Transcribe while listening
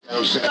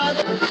Alright,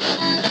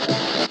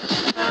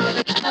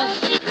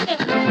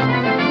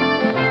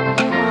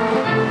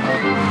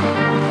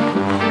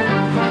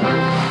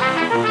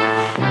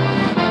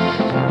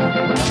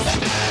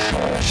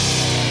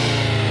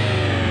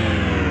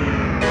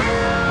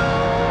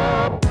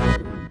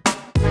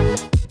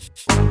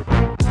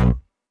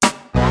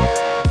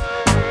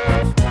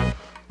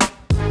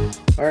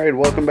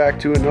 welcome back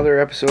to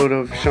another episode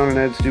of Sean and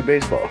Ed's Do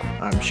Baseball.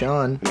 I'm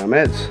Sean. And I'm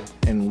Ed's.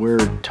 And we're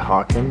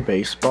talking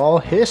baseball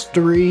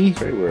history.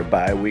 That's right, we're a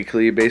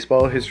bi-weekly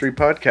baseball history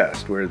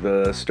podcast where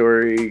the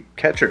story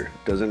catcher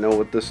doesn't know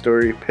what the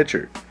story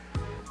pitcher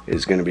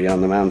is going to be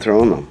on the mound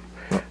throwing them.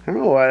 I don't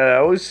know why I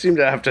always seem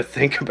to have to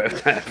think about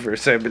that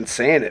first. I've been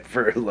saying it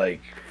for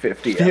like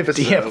 50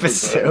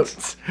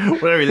 episodes.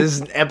 Whatever, this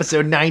is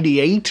episode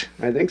 98?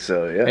 I think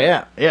so,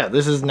 yeah. Yeah,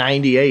 this is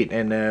 98,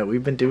 and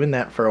we've been doing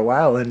that for a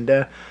while, and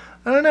I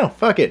don't know,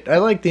 fuck it. I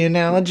like the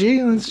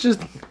analogy. We're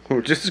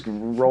just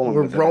rolling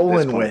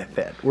with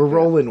it. We're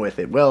rolling with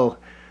it. Well,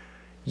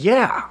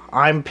 yeah,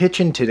 I'm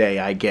pitching today,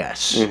 I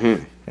guess.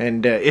 Mm-hmm.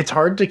 And it's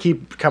hard to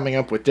keep coming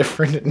up with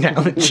different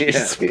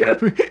analogies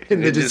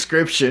in the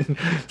description.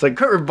 It's like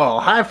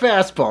curveball, high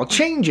fastball,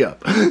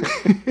 changeup.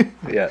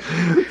 Yeah.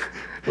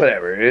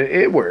 Whatever.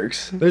 It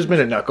works. There's been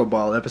a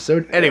knuckleball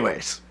episode.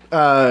 Anyways,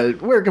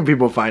 where can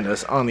people find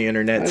us on the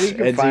internet? You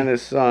can find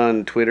us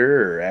on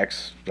Twitter or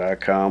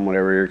x.com,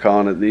 whatever you're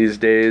calling it these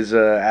days,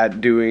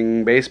 at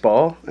Doing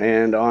Baseball,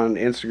 and on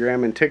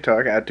Instagram and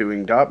TikTok at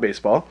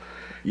Doing.Baseball.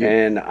 Yep.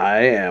 And I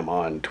am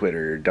on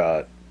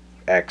Twitter.x.com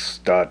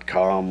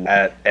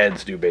at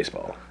Ed's Do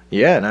Baseball.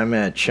 Yeah, and I'm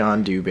at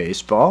Sean Do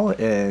Baseball,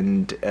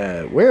 and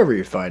wherever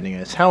you're finding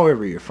us,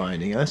 however you're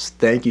finding us,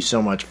 thank you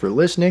so much for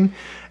listening,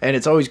 and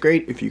it's always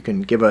great if you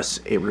can give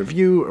us a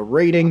review, a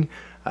rating,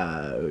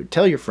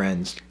 tell your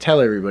friends,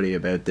 tell everybody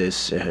about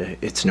this.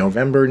 It's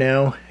November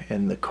now,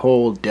 and the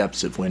cold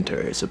depths of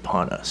winter is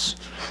upon us.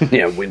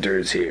 Yeah, winter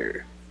is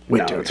here.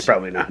 No, it's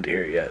probably not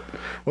here yet.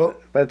 Well,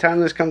 by the time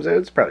this comes out,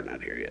 it's probably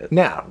not here yet.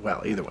 No,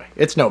 well, either way.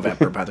 It's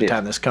November by the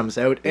time this comes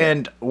out.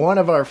 And one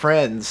of our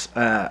friends,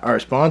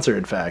 our sponsor,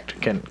 in fact,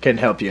 can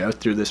help you out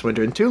through this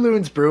winter. And Two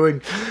Loons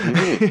Brewing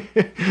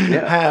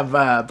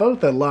have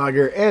both a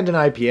lager and an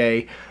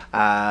IPA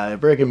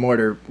brick and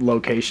mortar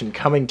location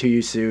coming to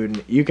you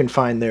soon. You can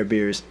find their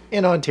beers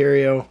in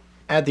Ontario,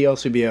 at the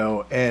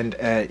LCBO, and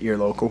at your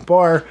local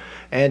bar.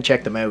 And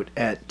check them out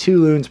at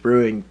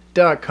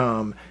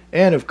twoloonsbrewing.com.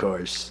 And, of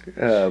course,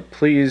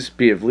 please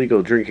be of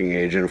legal drinking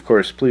age, and, of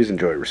course, please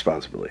enjoy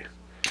responsibly.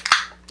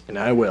 And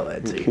I will,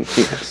 Edsy.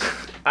 Yes.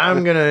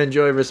 I'm going to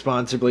enjoy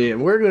responsibly,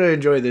 and we're going to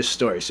enjoy this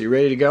story. So you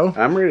ready to go?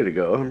 I'm ready to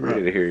go. I'm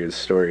ready to hear your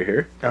story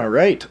here. All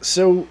right.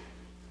 So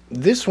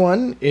this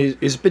one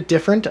is a bit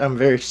different. I'm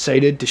very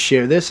excited to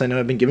share this. I know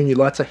I've been giving you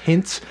lots of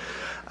hints.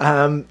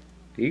 You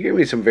gave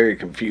me some very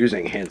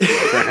confusing hints, my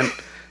friend.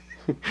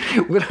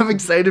 When I'm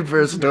excited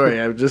for a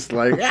story, I'm just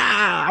like,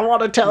 I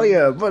want to tell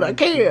you, but I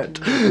can't.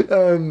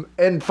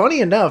 And funny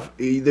enough,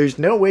 there's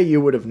no way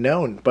you would have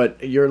known,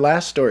 but your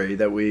last story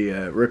that we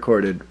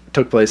recorded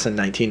took place in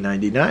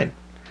 1999.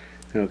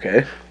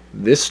 Okay.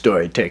 This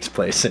story takes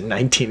place in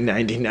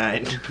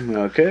 1999.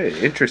 Okay,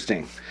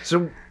 interesting.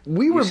 So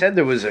you said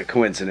there was a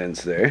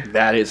coincidence there.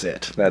 That is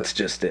it. That's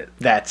just it.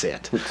 That's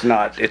it. It's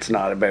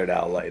not about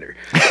Al Leiter.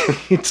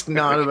 It's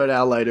not about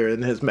Al Leiter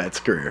and his Mets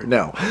career,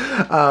 no.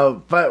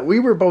 But we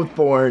were both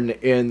born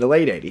in the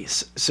late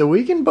 80s, so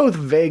we can both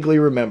vaguely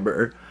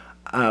remember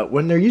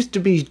when there used to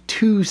be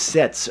two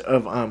sets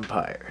of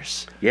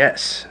umpires.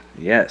 Yes.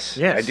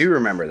 I do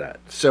remember that.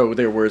 So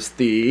there was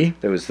the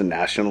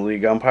National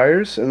League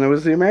umpires and there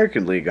was the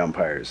American League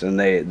umpires, and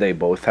they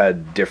both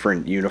had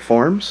different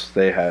uniforms.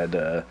 They had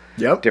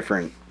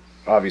different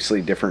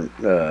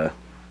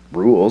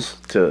rules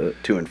to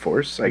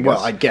enforce, I guess. Well,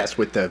 I guess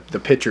with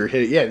the pitcher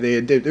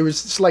hit, there was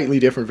slightly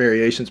different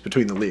variations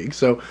between the leagues.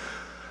 So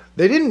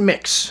they didn't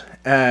mix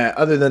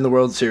other than the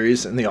World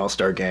Series and the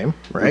All-Star game,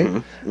 right?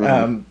 Mm-hmm.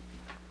 Mm-hmm.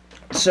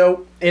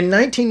 So, in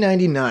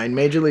 1999,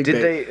 Major League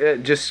Baseball... Did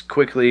they, just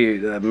quickly,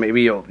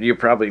 maybe you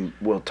probably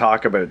will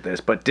talk about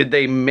this, but did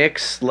they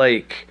mix,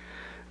 like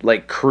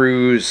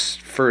crews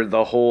for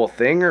the whole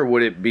thing, or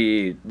would it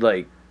be,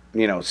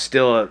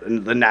 still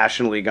the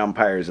National League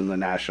umpires in the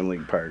National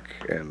League Park?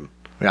 And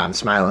Yeah, I'm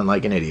smiling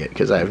like an idiot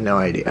because I have no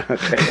idea.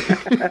 Okay.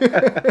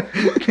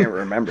 Can't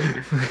remember.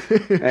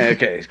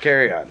 Okay,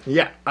 carry on.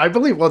 Yeah, I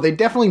believe, well, they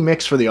definitely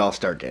mix for the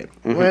All-Star game.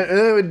 Mm-hmm.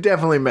 They would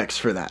definitely mix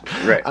for that.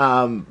 Right.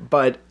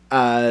 But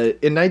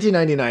in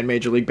 1999,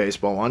 Major League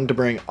Baseball wanted to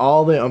bring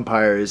all the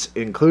umpires,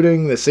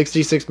 including the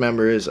 66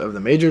 members of the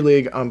Major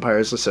League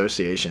Umpires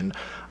Association,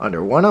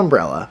 under one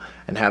umbrella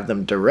and have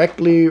them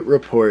directly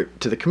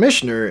report to the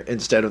commissioner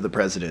instead of the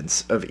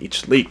presidents of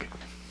each league.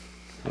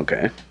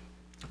 Okay.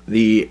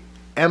 The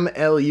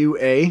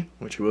MLUA,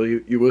 which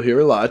you will hear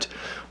a lot,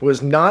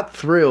 was not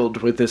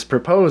thrilled with this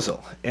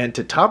proposal. And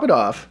to top it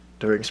off,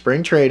 during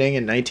spring training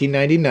in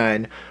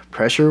 1999,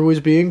 pressure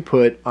was being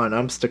put on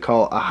umps to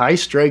call a high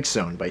strike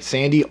zone by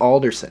Sandy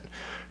Alderson,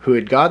 who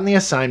had gotten the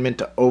assignment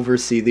to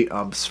oversee the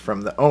umps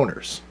from the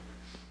owners.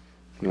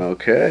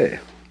 Okay.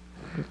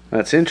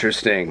 That's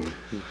interesting.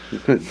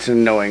 To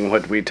knowing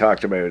what we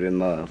talked about in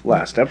the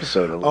last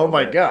episode. Oh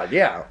my god,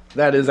 yeah.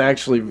 That is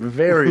actually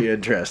very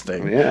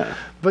interesting. Yeah.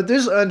 But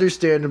this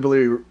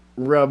understandably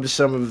rubbed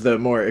some of the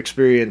more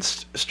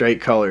experienced strike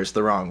callers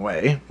the wrong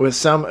way, with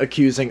some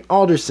accusing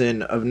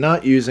Alderson of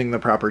not using the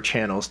proper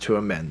channels to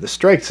amend the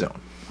strike zone.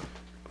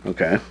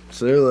 Okay.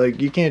 So they're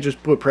like, you can't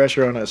just put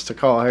pressure on us to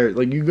call higher.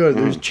 Like, you go,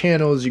 there's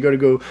channels, you got to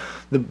go,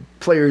 the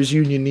players'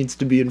 union needs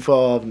to be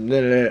involved.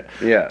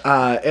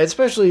 Yeah.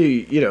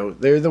 Especially,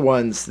 they're the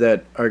ones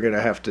that are going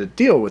to have to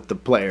deal with the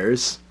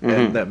players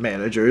and the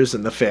managers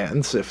and the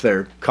fans if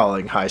they're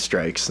calling high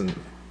strikes and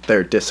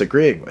they're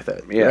disagreeing with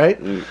it, right?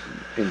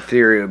 In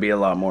theory, it would be a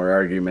lot more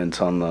arguments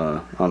on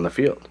the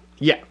field.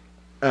 Yeah.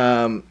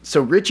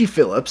 So Richie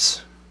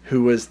Phillips,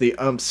 who was the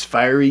umps'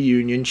 fiery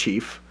union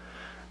chief,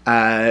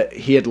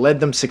 he had led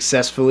them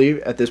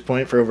successfully at this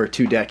point for over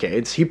 2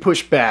 decades. He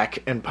pushed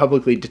back and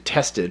publicly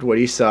detested what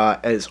he saw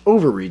as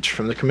overreach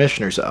from the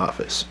commissioner's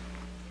office.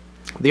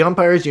 The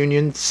umpires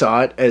union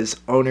saw it as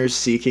owners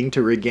seeking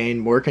to regain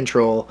more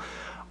control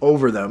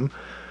over them,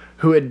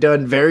 who had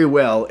done very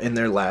well in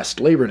their last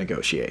labor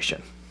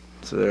negotiation.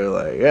 So they're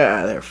like,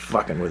 yeah, they're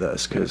fucking with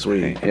us because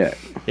we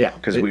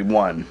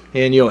won.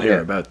 And you'll hear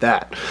about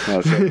that.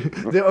 Okay.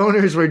 The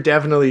owners were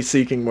definitely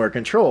seeking more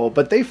control,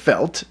 but they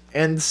felt,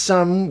 and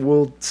some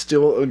will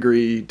still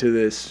agree to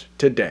this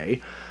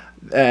today,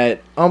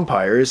 that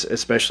umpires,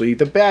 especially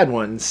the bad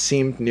ones,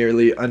 seemed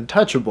nearly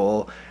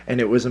untouchable, and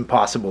it was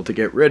impossible to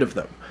get rid of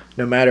them,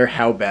 no matter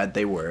how bad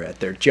they were at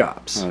their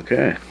jobs.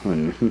 Okay.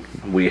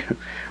 We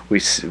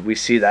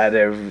see that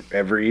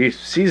every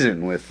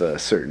season with a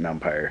certain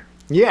umpire.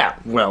 Yeah,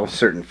 well,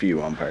 certain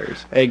few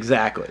umpires.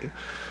 Exactly.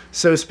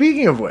 So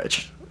speaking of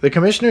which, the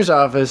commissioner's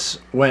office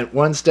went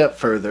one step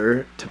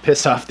further to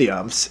piss off the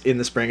umps in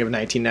the spring of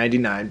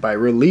 1999 by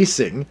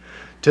releasing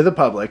to the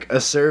public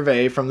a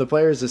survey from the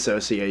Players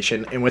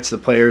Association in which the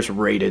players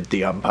rated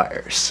the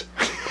umpires.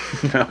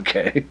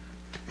 Okay.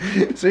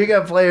 So you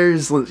got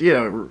players,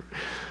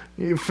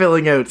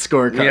 filling out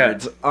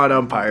scorecards on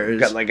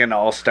umpires. Got like an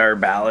all-star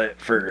ballot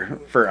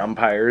for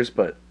umpires,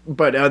 but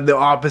on the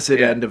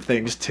opposite end of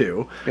things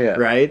too,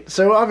 right?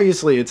 So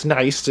obviously it's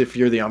nice if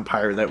you're the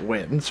umpire that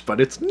wins, but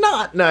it's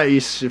not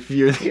nice if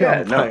you're the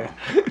umpire.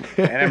 No.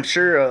 And I'm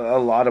sure a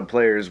lot of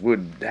players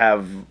would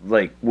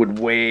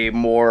weigh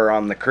more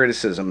on the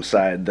criticism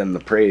side than the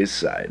praise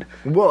side.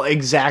 Well,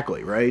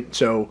 exactly, right?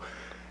 So,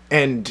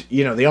 and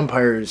the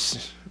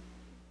umpires,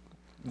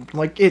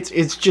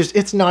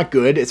 it's not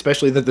good,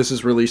 especially that this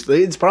is released.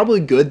 It's probably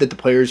good that the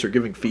players are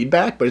giving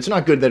feedback, but it's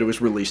not good that it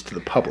was released to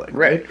the public.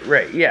 Right.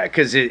 Yeah,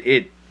 because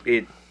it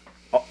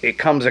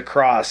comes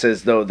across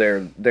as though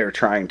they're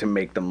trying to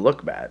make them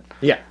look bad.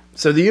 Yeah.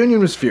 So the union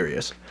was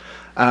furious.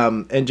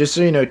 And just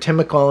so you know, Tim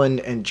McClellan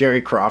and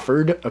Jerry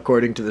Crawford,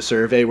 according to the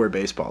survey, were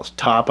baseball's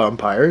top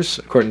umpires,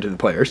 according to the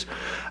players.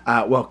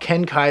 While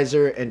Ken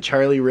Kaiser and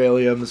Charlie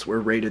Williams were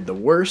rated the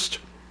worst.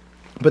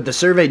 But the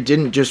survey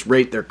didn't just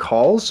rate their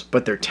calls,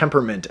 but their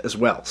temperament as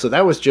well. So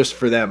that was just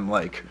for them,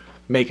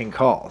 making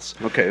calls.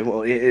 Okay,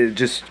 well,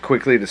 just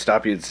quickly to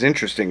stop you, it's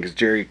interesting because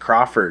Jerry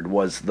Crawford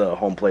was the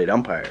home plate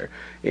umpire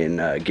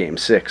in Game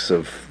 6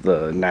 of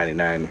the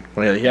 99.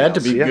 Well, he had to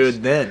be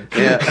good then.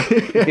 Yeah.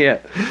 Yeah.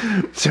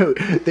 So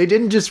they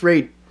didn't just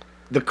rate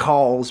the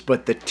calls,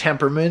 but the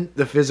temperament,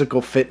 the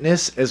physical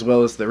fitness, as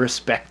well as the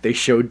respect they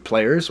showed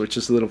players, which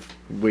is a little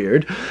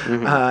weird.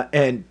 Mm-hmm.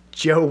 And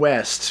Joe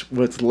West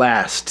was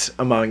last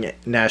among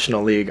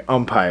National League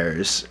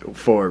umpires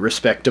for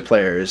respect to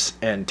players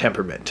and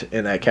temperament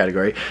in that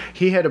category.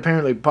 He had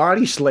apparently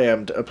body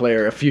slammed a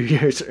player a few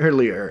years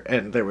earlier,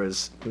 and there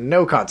was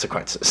no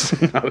consequences.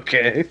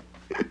 Okay.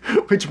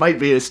 Which might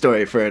be a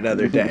story for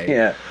another day.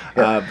 Yeah.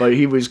 But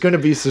he was going to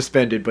be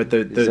suspended, but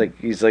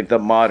he's like the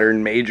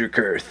modern Major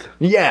Kurth.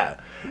 Yeah,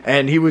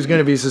 and he was going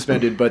to be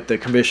suspended, but the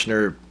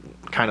commissioner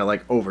kind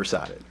of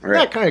oversaw it. Right.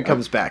 That kind of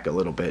comes back a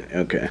little bit.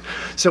 Okay.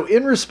 So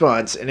in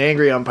response, an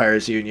angry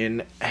umpires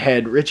union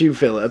head Richie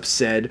Phillips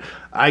said,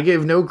 "I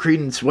give no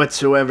credence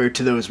whatsoever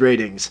to those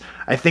ratings.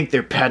 I think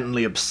they're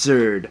patently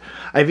absurd.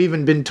 I've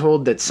even been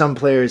told that some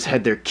players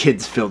had their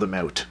kids fill them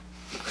out."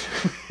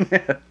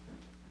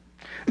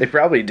 They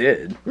probably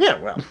did. Yeah,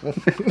 well.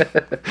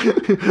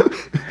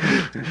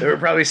 There were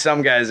probably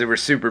some guys that were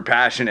super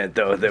passionate,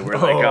 though, that were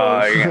I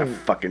gotta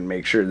fucking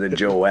make sure that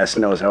Joe West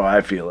knows how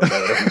I feel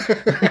about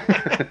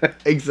him.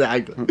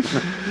 Exactly.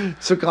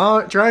 So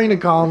trying to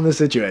calm the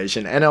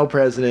situation, NL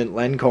President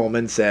Len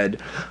Coleman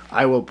said,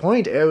 "I will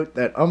point out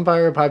that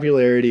umpire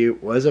popularity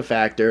was a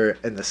factor,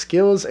 and the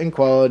skills and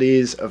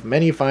qualities of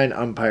many fine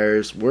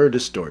umpires were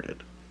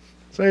distorted."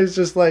 So he's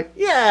just they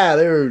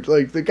were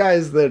the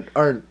guys that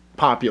aren't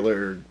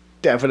popular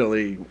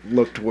definitely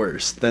looked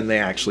worse than they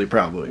actually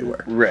probably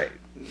were. Right.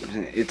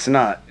 It's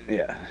not,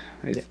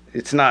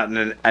 it's not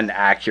an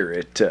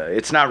accurate,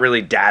 it's not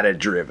really data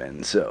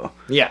driven, so.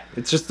 Yeah,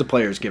 it's just the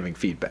players giving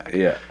feedback.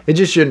 Yeah. It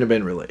just shouldn't have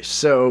been released.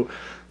 So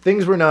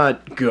things were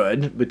not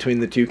good between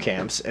the two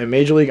camps, and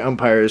Major League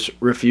umpires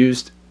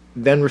refused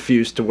then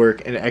refused to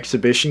work an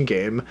exhibition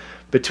game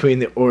between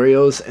the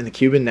Orioles and the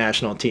Cuban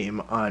national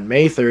team on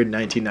May 3rd,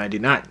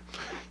 1999.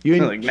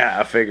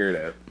 I figured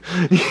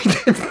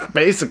it.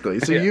 Basically.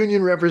 So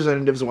union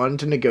representatives wanted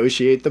to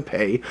negotiate the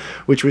pay,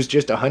 which was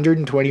just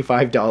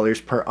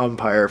 $125 per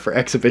umpire for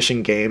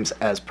exhibition games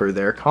as per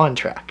their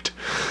contract.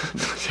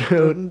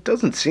 So, it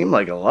doesn't seem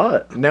like a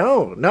lot.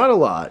 No, not a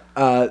lot.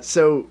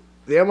 So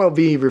the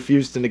MLB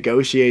refused to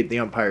negotiate the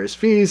umpires'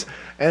 fees,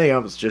 and the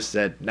umps just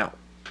said no.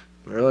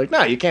 They're like,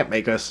 no, you can't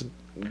make us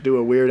do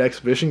a weird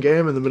exhibition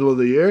game in the middle of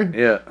the year.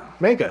 Yeah.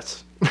 Make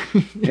us.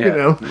 you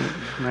know?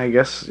 I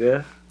guess,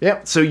 yeah.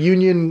 Yeah, so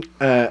Union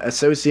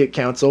Associate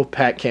Counsel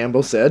Pat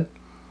Campbell said,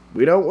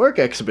 we don't work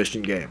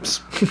exhibition games.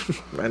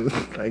 And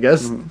I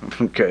guess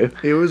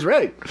he was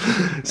right.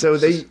 So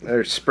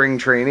they're spring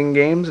training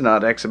games,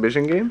 not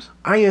exhibition games?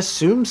 I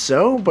assume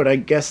so, but I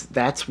guess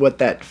that's what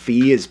that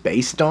fee is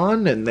based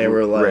on. And they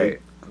were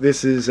like,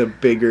 this is a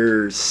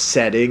bigger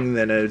setting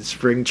than a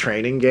spring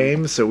training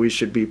game, so we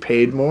should be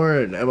paid more.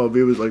 And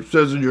MLB was like,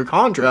 says in your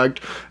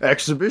contract,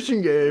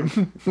 exhibition game,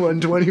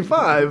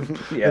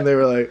 125. And they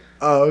were like,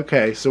 oh,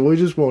 okay, so we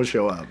just won't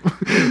show up.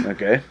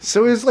 Okay.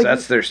 So it's like...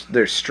 So that's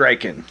they're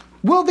striking.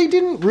 Well, they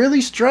didn't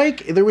really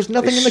strike. There was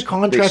nothing in the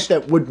contract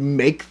that would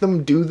make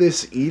them do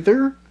this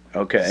either.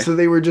 Okay. So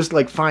they were just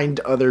like, find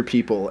other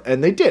people.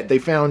 And they did. They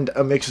found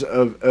a mix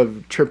of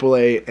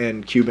AAA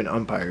and Cuban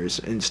umpires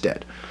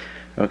instead.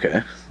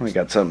 Okay. We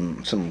got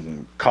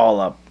some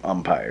call-up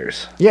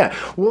umpires. Yeah.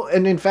 Well,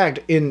 and in fact,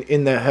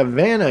 in the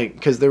Havana,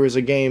 because there was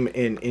a game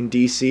in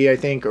D.C., I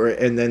think,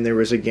 and then there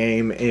was a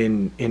game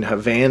in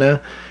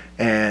Havana,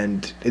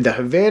 and the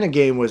Havana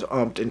game was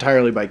umped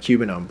entirely by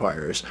Cuban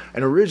umpires.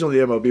 And originally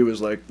the MLB was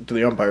like, to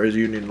the umpires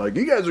union, like,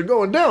 you guys are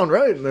going down,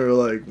 right? And they were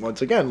like,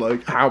 once again,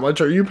 like, how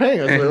much are you paying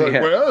us? And they're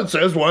like, well, it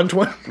says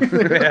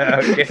 120. Yeah,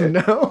 okay.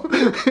 No.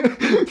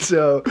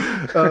 So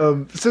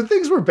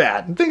things were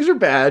bad. Things are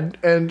bad,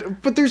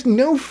 but there's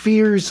no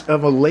fears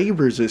of a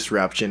labor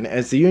disruption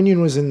as the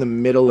union was in the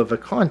middle of a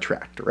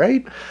contract,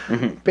 right?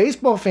 Mm-hmm.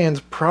 Baseball fans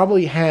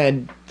probably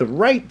had the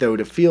right, though,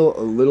 to feel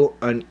a little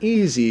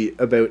uneasy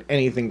about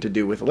anything to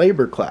do with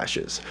labor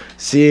clashes,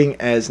 seeing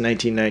as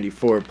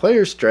 1994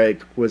 player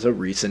strike was a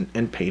recent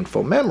and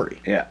painful memory.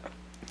 Yeah.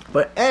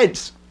 But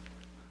Eds,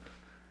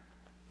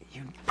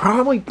 you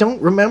probably don't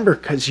remember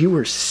because you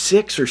were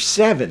 6 or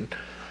 7,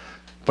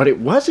 but it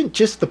wasn't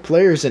just the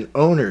players and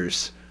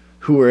owners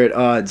who were at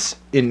odds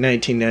in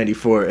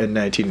 1994 and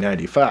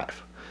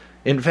 1995.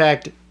 In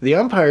fact, the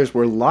umpires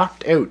were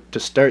locked out to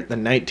start the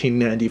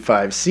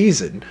 1995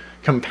 season,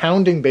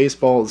 compounding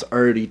baseball's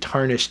already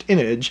tarnished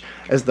image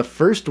as the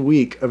first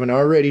week of an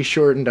already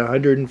shortened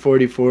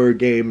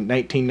 144-game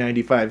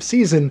 1995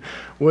 season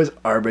was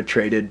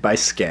arbitrated by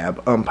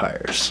scab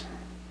umpires.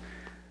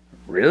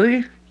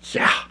 Really?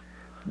 Yeah.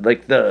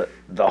 Like the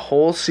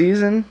whole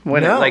season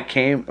when it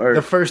came, or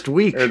the first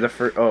week, or the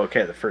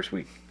first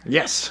week.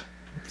 Yes.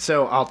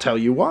 So I'll tell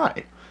you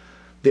why.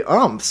 The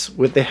umps,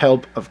 with the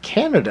help of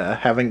Canada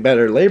having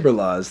better labor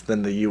laws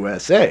than the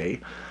USA,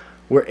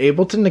 were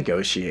able to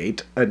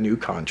negotiate a new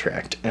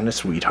contract and a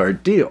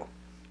sweetheart deal.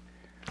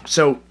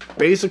 So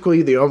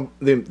basically, the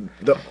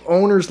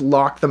owners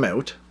lock them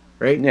out,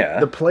 right? Yeah.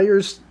 The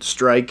players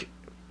strike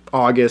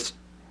August,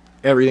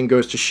 everything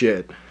goes to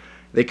shit.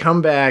 They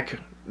come back.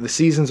 The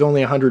season's only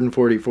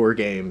 144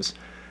 games,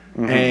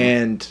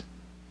 and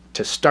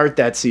to start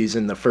that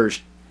season, the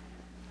first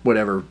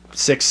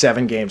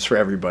 6-7 games for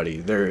everybody,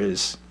 there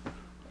is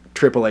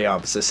AAA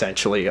umps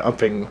essentially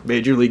umping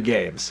major league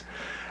games,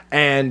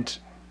 and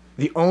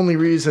the only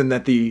reason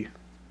that the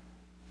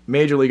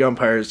Major League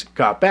umpires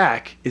got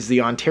back is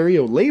the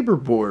Ontario Labor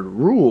Board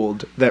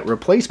ruled that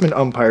replacement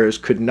umpires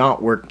could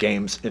not work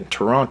games in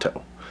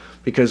Toronto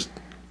because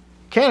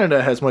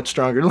Canada has much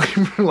stronger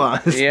labor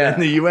laws than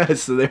the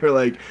U.S., so they were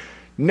like,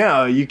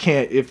 no, you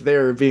can't. If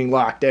they're being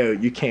locked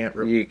out, you can't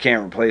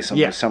replace them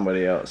with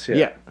somebody else.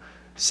 Yeah.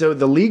 So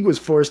the league was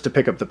forced to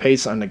pick up the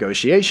pace on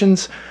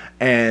negotiations,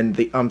 and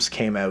the umps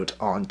came out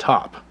on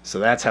top. So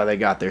that's how they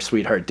got their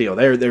sweetheart deal.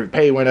 Their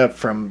pay went up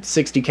from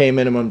 $60K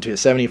minimum to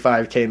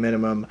 $75K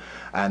minimum,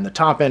 and the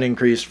top end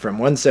increased from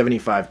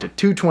 $175 to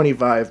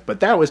 $225, but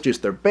that was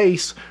just their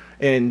base.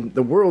 In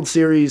the World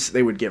Series,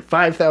 they would get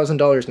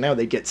 $5,000. Now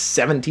they get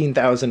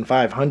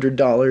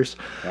 $17,500.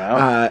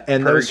 Wow.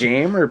 And per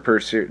game or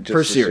per series?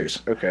 Per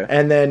series. Okay.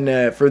 And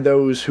then for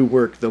those who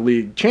work the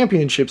league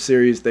championship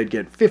series, they'd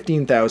get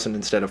 $15,000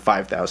 instead of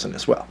 $5,000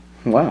 as well.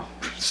 Wow.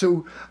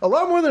 So a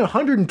lot more than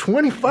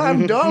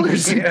 $125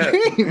 a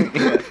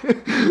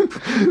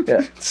game.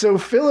 Yeah. So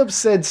Phillips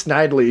said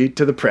snidely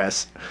to the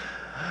press,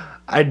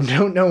 I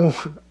don't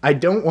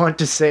want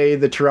to say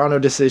the Toronto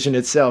decision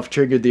itself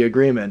triggered the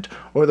agreement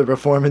or the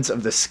performance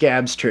of the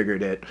scabs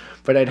triggered it,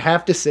 but I'd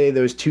have to say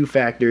those two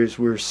factors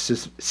were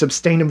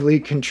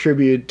substantively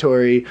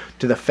contributory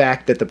to the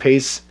fact that the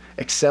pace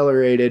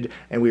accelerated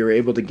and we were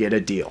able to get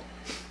a deal.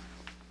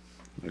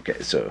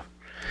 Okay, so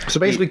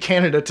basically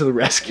Canada to the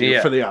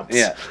rescue for the umps.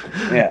 Yeah.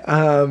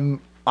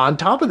 On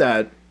top of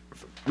that,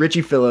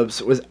 Richie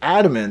Phillips was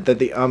adamant that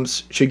the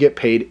umps should get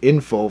paid in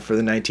full for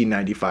the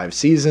 1995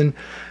 season.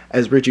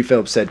 As Richie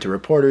Phillips said to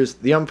reporters,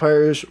 the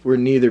umpires were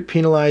neither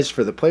penalized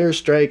for the players'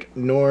 strike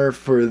nor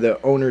for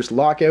the owner's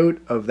lockout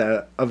of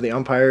the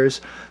umpires.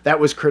 That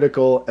was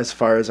critical as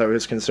far as I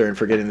was concerned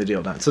for getting the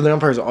deal done. So the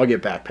umpires all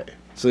get back pay.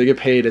 So they get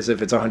paid as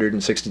if it's a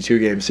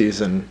 162-game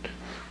season.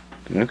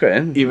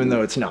 Okay. Even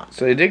though it's not.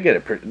 So they did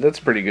get that's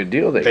a pretty good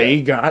deal.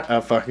 They got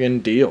a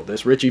fucking deal.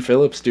 This Richie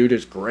Phillips dude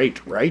is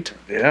great, right?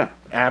 Yeah.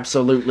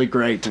 Absolutely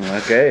great.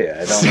 Okay,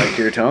 I don't like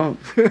your tone.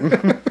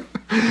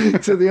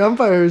 So the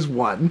umpires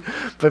won,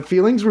 but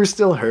feelings were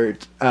still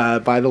hurt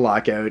by the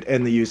lockout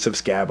and the use of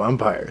scab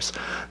umpires.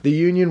 The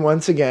union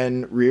once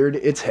again reared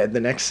its head the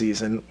next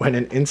season when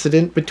an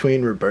incident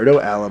between Roberto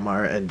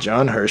Alomar and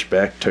John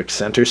Hirschbeck took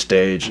center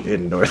stage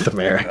in North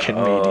American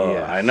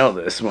media. I know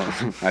this one.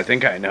 I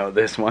think I know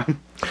this one.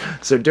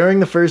 So during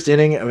the first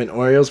inning of an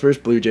Orioles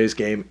vs. Blue Jays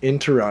game in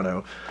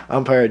Toronto,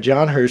 umpire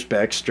John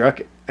Hirschbeck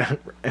struck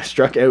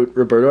out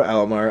Roberto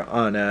Alomar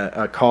on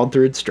a called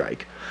third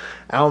strike.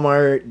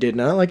 Alomar did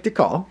not like the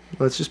call.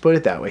 Let's just put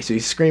it that way. So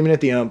he's screaming at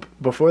the ump.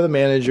 Before the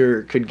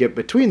manager could get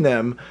between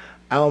them,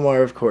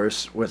 Alomar, of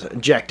course, was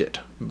ejected.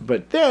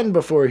 But then,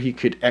 before he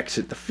could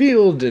exit the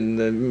field and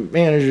the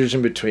manager's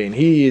in between,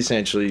 he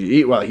spits in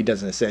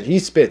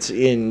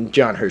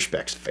John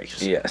Hirschbeck's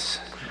face. Yes.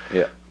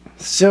 Yeah.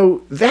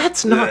 So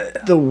that's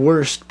not the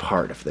worst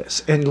part of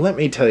this. And let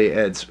me tell you,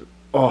 Eds,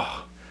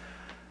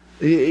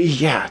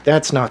 yeah,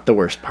 that's not the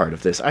worst part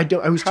of this. I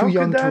was too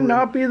young to... How could that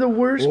not be the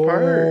worst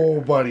part? Oh,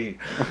 buddy.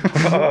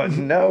 Oh,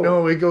 no.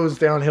 No, it goes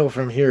downhill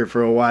from here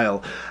for a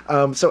while.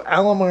 So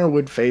Alomar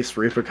would face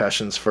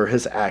repercussions for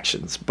his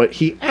actions, but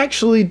he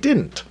actually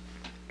didn't.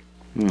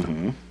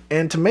 Mm-hmm.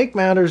 And to make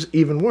matters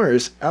even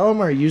worse,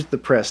 Alomar used the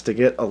press to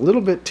get a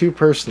little bit too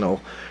personal,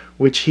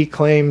 which he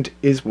claimed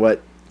is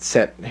what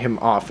set him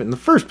off in the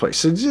first place.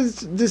 So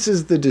this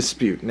is the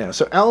dispute now.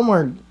 So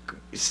Alomar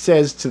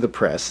says to the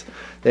press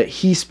that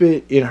he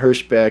spit in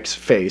Hirschbeck's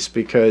face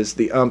because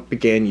the ump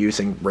began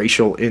using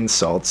racial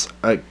insults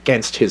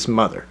against his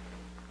mother.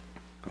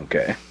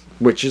 Okay.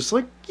 Which is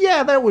like,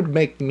 yeah, that would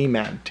make me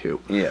mad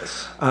too.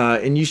 Yes.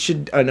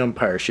 And an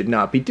umpire should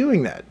not be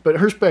doing that. But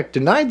Hirschbeck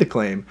denied the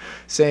claim,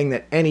 saying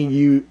that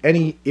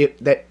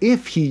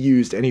if he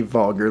used any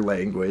vulgar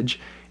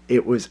language,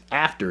 it was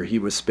after he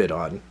was spit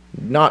on,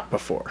 not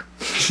before.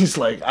 He's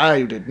like,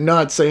 I did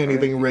not say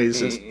anything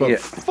racist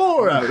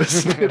before I was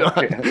spit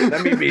on.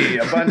 Let me be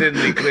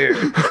abundantly clear.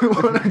 I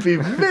want to be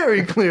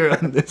very clear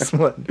on this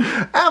one.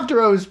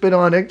 After I was spit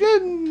on,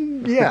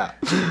 yeah.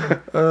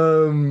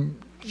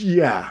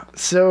 Yeah.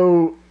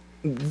 So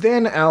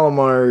then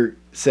Alomar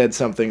said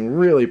something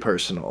really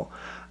personal.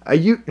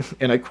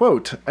 And I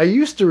quote, "I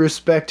used to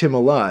respect him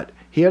a lot.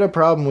 He had a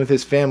problem with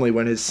his family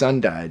when his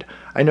son died.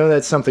 I know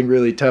that's something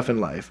really tough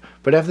in life.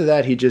 But after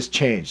that, he just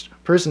changed.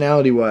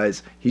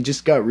 Personality-wise, he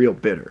just got real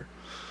bitter."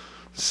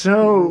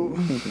 So...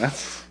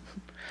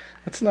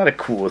 That's not a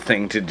cool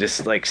thing to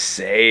just,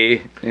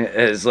 say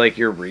as,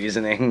 your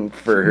reasoning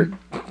for...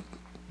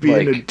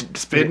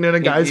 spitting in a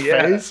guy's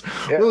face?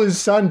 Yeah. Well, his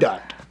son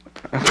died.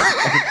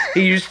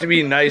 He used to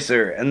be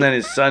nicer, and then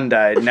his son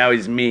died. Now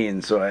he's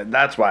mean, so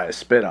that's why I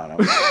spit on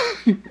him.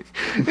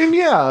 And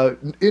yeah,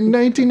 in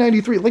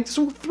 1993,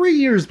 so 3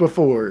 years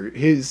before,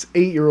 his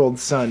 8-year-old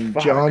son,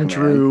 John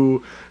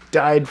Drew,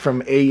 died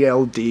from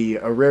ALD,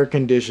 a rare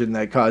condition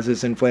that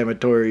causes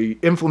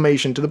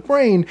inflammation to the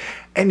brain.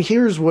 And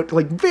here's what,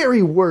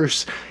 very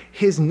worse,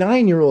 his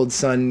 9-year-old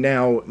son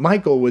now,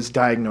 Michael, was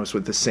diagnosed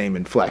with the same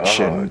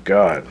infection. Oh,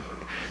 God.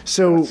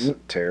 So that's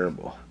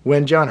terrible.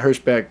 When John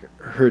Hirschbeck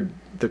heard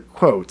the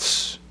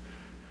quotes,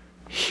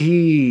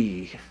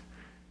 he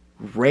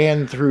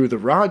ran through the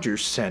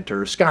Rogers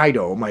Center,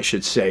 Skydome, I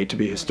should say, to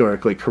be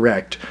historically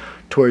correct,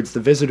 towards the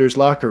visitors'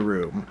 locker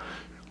room,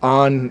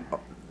 on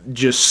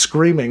just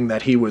screaming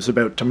that he was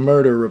about to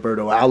murder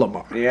Roberto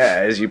Alomar. Yeah,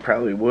 as you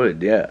probably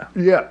would, yeah.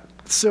 Yeah.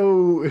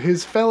 So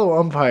his fellow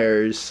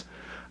umpires,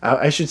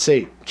 I should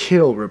say,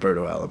 kill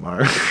Roberto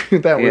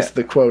Alomar. That was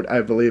the quote,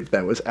 I believe,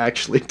 that was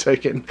actually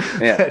taken,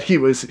 that he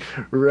was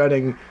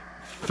running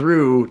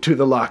through to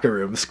the locker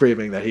room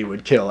screaming that he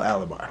would kill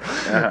Alomar.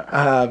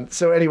 Uh-huh.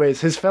 So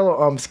anyways, his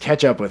fellow umps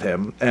catch up with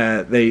him.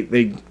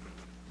 They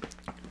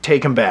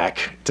take him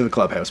back to the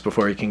clubhouse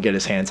before he can get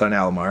his hands on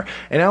Alomar.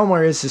 And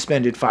Alomar is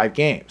suspended 5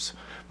 games.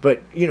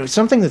 But,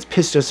 something that's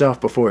pissed us off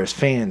before as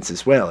fans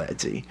as well,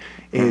 Edsy,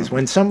 is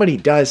when somebody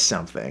does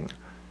something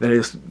that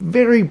is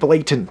very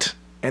blatant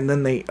and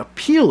then they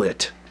appeal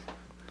it.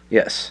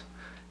 Yes.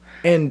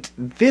 And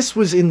this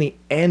was in the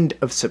end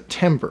of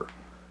September.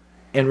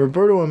 And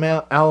Roberto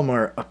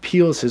Alomar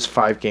appeals his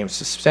 5-game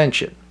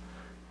suspension.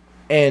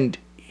 And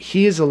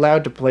he is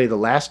allowed to play the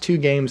last 2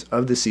 games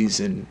of the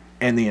season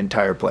and the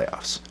entire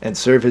playoffs and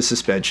serve his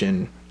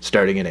suspension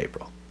starting in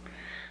April.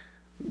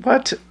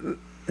 What?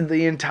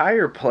 The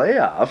entire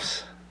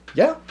playoffs?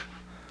 Yeah.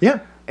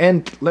 Yeah.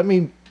 And let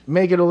me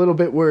make it a little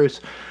bit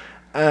worse.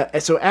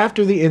 So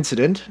after the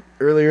incident,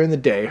 earlier in the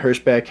day,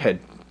 Hirschbeck had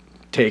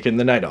taking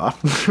the night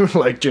off.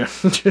 Like,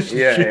 just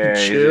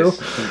chill.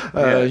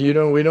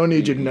 We don't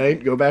need you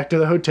tonight. Go back to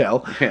the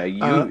hotel. Yeah,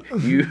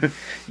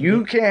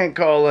 you can't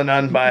call an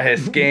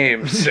unbiased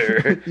game,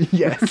 sir.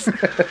 Yes.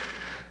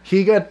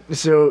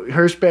 So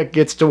Hirschbeck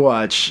gets to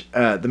watch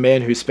the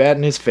man who spat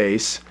in his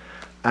face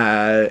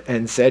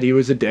and said he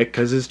was a dick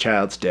because his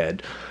child's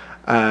dead,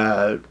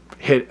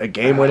 hit a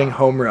game-winning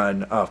home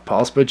run off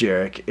Paul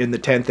Spojeric in the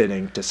 10th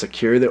inning to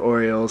secure the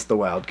Orioles the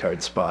wild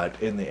card spot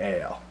in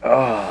the AL.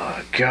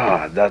 Oh,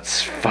 God,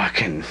 that's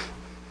fucking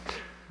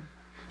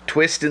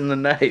twisting the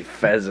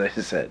knife, as I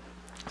said.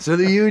 So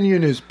the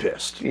union is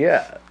pissed.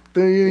 Yeah.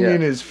 The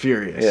union is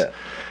furious. Yeah.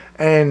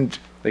 And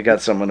they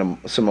got some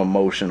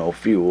emotional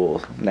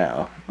fuel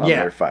now on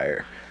their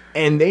fire.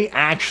 And they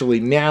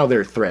actually, now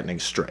they're threatening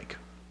strike.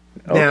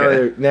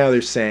 Okay. Now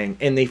they're saying,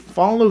 and they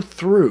follow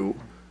through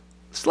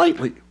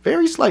slightly,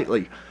 very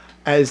slightly,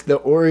 as the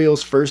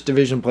Orioles' first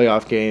division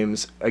playoff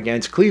games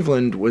against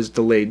Cleveland was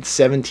delayed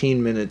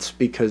 17 minutes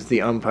because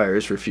the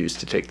umpires refused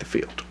to take the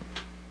field.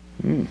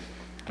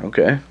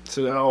 Okay.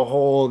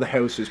 So the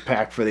house was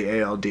packed for the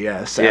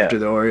ALDS after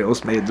the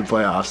Orioles made the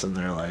playoffs, and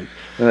they're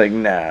like,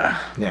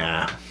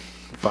 nah,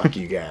 fuck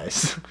you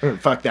guys,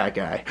 fuck that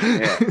guy.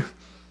 Yeah.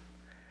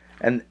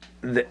 And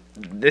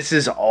this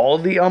is all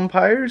the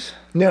umpires?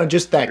 No,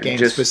 just that game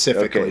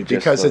specifically,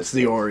 because it's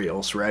the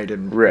Orioles, right?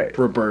 And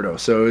Roberto.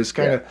 So it's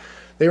kind of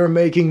they were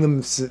making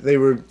them. They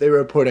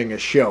were putting a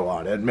show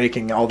on it,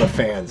 making all the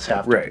fans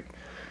have to. Right.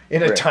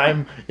 In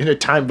a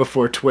time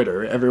before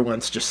Twitter,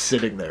 everyone's just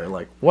sitting there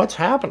like, "What's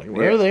happening?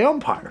 Where are the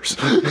umpires?"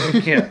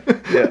 Yeah.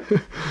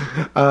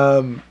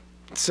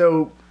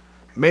 So,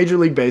 Major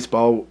League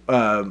Baseball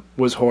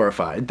was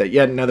horrified that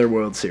yet another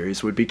World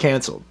Series would be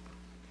canceled.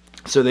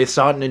 So they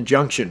sought an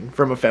injunction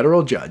from a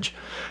federal judge,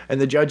 and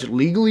the judge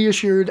legally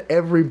assured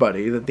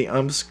everybody that the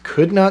umps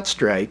could not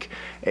strike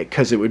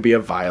because it would be a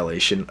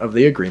violation of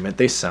the agreement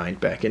they signed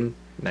back in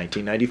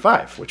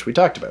 1995, which we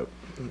talked about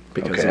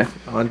because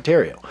of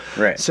Ontario.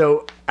 Right.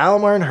 So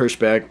Alomar and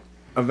Hirschbeck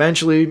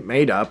eventually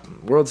made up.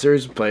 World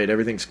Series played.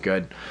 Everything's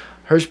good.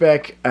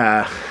 Hirschbeck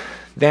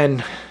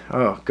then...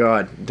 Oh,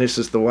 God, this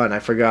is the one I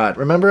forgot.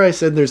 Remember I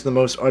said there's the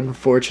most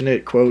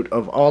unfortunate quote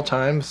of all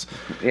times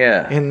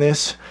in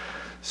this?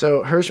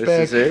 So Hirschbeck,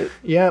 this is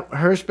it?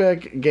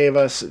 Hirschbeck gave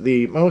us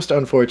the most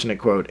unfortunate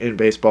quote in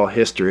baseball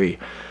history,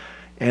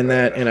 and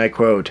I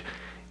quote,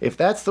 "If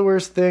that's the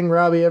worst thing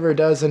Robbie ever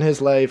does in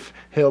his life,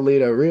 he'll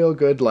lead a real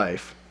good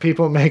life.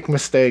 People make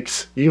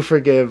mistakes. You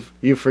forgive,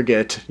 you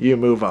forget, you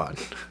move on."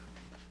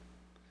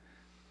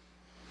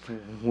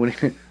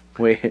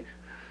 Wait,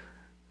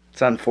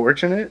 it's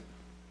unfortunate?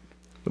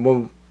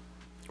 Well,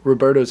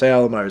 Roberto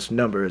Alomar's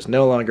number is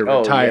no longer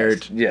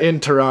retired in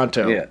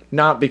Toronto,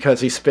 not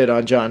because he spit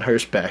on John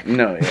Hirschbeck.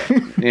 No,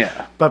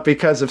 yeah. But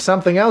because of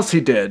something else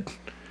he did.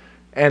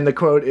 And the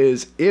quote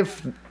is,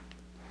 "If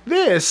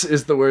this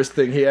is the worst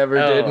thing he ever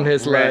did in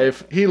his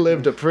life, he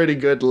lived a pretty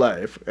good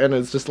life." And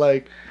it's just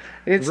like,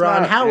 it's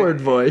Ron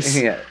Howard voice.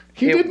 Yeah.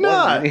 He did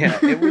not.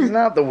 It was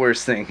not the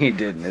worst thing he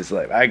did in his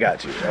life. I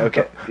got you.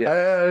 Okay. Yeah.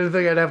 I don't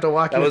think I'd have to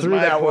walk you through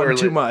that one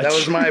too much. That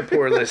was my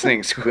poor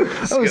listening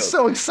skills. I was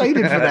so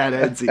excited for that,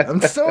 Edsy. I'm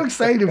so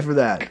excited for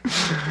that.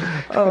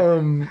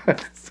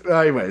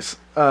 Anyways,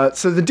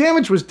 so the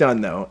damage was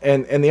done, though,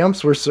 and the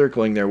umps were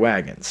circling their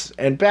wagons.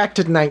 And back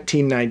to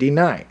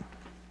 1999.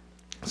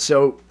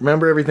 So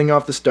remember everything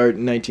off the start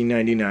in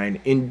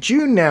 1999. In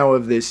June now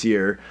of this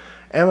year,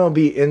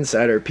 MLB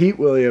insider Pete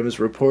Williams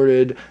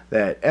reported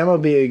that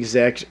MLB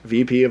exec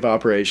VP of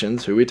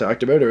Operations, who we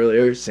talked about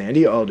earlier,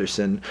 Sandy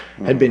Alderson,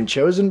 had been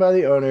chosen by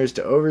the owners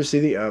to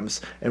oversee the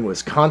umps and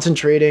was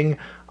concentrating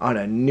on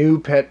a new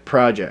pet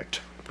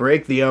project: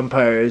 break the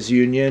umpires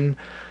union,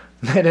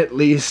 that at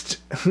least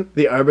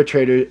the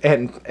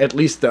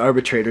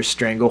arbitrator's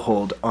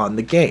stranglehold on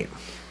the game.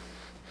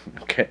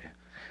 Okay.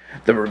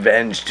 The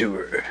revenge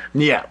tour.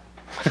 Yeah.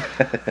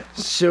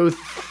 So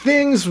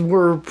things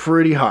were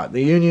pretty hot.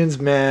 The union's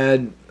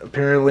mad.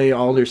 Apparently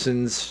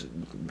Alderson's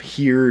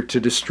here to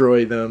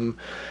destroy them.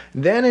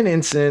 Then an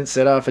incident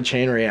set off a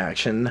chain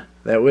reaction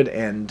that would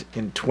end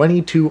in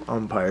 22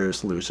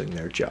 umpires losing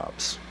their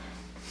jobs.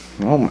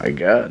 Oh my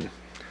God.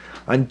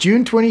 On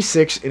June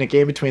 26, in a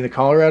game between the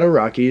Colorado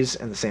Rockies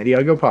and the San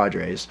Diego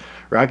Padres,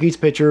 Rockies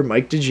pitcher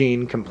Mike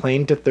DeJean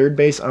complained to third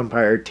base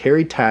umpire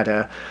Terry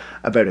Tata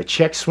about a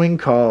check swing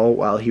call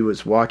while he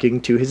was walking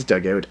to his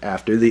dugout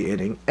after the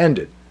inning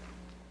ended.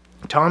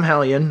 Tom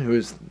Hallion, who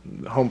is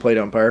the home plate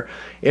umpire,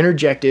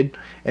 interjected,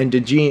 and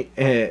DeJean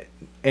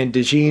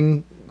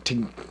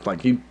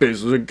he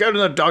basically said, "Get in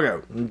the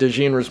dugout." And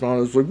DeJean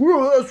responded, like,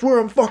 "Well, that's where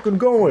I'm fucking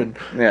going."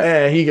 Yeah.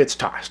 And he gets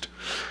tossed.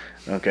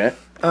 Okay.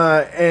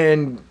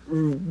 And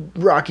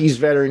Rockies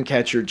veteran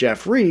catcher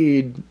Jeff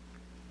Reed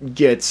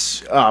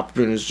gets up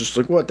and is just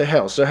like, "What the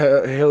hell?" So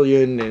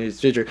Hellion and his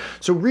pitcher.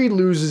 So Reed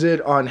loses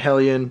it on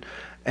Hellion,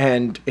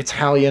 and it's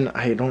Hallion.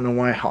 I don't know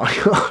why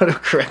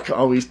autocorrect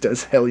always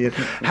does Hellion.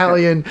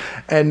 Hallion,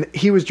 and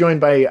he was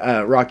joined by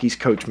Rockies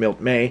coach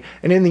Milt May.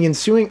 And in the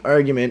ensuing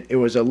argument, it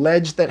was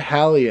alleged that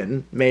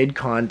Hallion made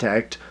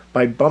contact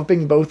by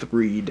bumping both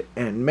Reed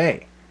and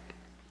May.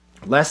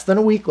 Less than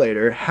a week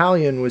later,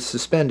 Hallion was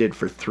suspended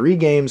for 3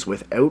 games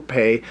without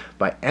pay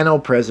by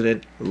NL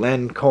president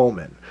Len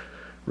Coleman.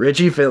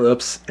 Richie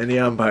Phillips and the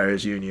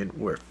umpires union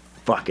were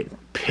fucking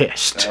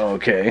pissed.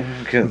 Okay.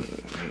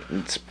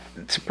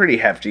 It's a pretty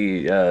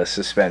hefty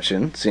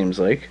suspension, seems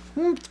like.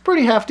 It's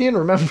pretty hefty, and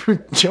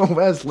remember, Joe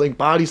Westlake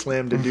body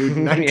slammed a dude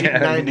in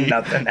 1990. Yeah,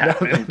 nothing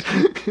happened.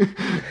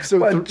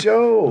 So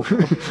Joe?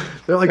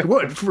 They're like,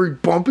 what, for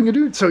bumping a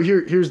dude? So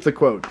here's the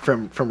quote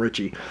from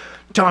Richie.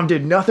 Tom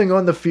did nothing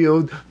on the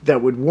field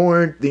that would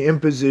warrant the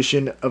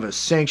imposition of a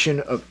sanction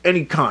of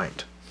any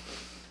kind.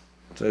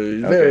 So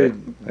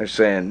they're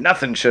saying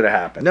nothing should have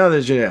happened.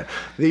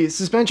 The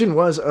suspension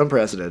was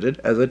unprecedented,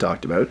 as I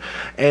talked about,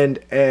 and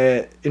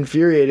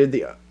infuriated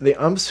the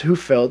umps who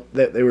felt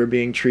that they were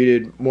being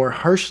treated more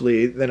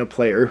harshly than a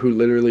player who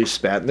literally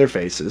spat in their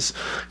faces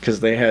because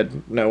they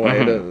had no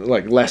way to,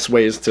 less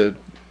ways to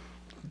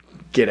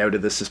get out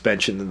of the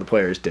suspension than the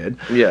players did.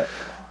 Yeah.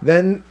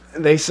 Then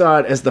they saw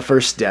it as the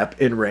first step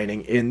in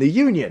reining in the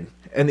union,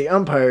 and the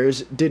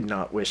umpires did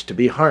not wish to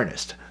be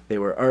harnessed. They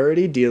were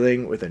already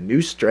dealing with a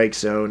new strike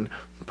zone,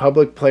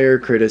 public player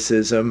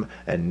criticism,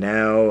 and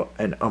now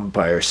an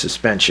umpire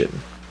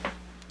suspension.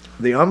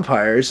 The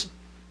umpires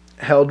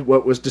held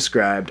what was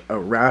described a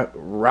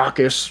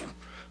raucous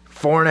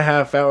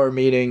 4.5-hour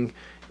meeting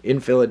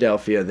in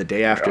Philadelphia the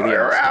day after the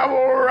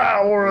All-Star.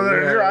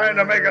 They're trying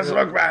to make us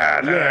look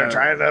bad.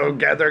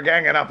 Yeah. They're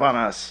ganging up on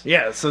us.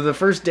 Yeah, so the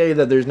first day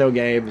that there's no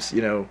games,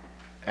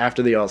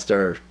 after the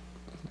All-Star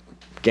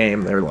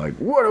game, they're like,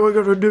 what are we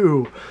going to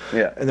do?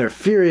 Yeah. And they're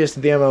furious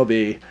at the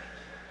MLB.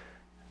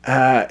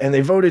 And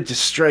they voted to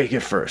strike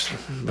at first.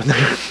 But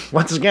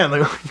once again,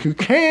 they're like, you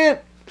can't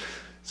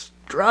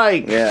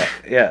strike.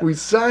 Yeah. We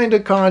signed a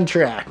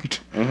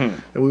contract.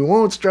 And we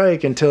won't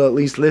strike until at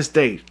least this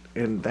date.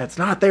 And that's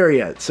not there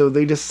yet. So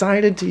they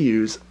decided to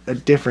use a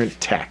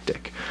different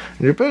tactic.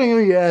 And depending on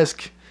who you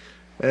ask,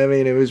 I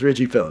mean, it was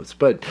Richie Phillips.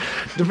 But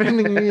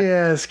depending on who you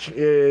ask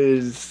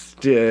is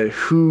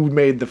who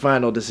made the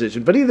final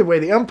decision. But either way,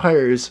 the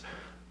umpires,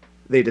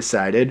 they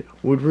decided,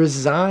 would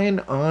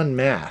resign en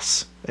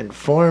masse and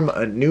form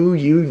a new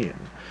union,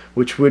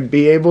 which would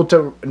be able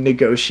to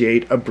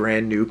negotiate a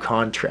brand new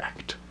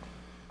contract.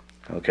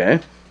 Okay.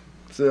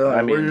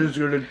 So we're just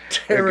going to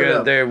tear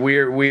it up.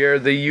 We are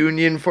the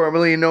union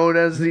formerly known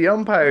as the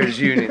Umpires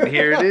Union.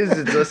 Here it is.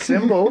 It's a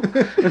symbol.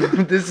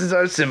 This is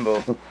our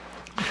symbol.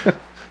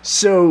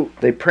 So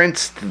they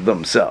princed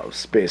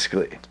themselves,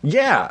 basically.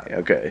 Yeah.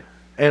 Okay.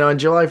 And on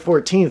July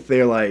 14th,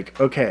 they're like,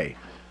 okay,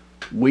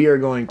 we are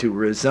going to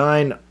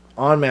resign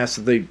en masse.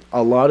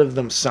 A lot of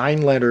them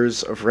sign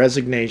letters of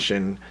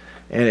resignation,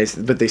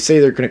 but they say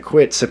they're going to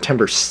quit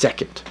September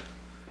 2nd.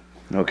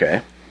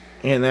 Okay.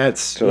 And that's...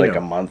 So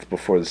a month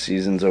before the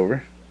season's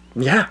over?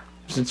 Yeah.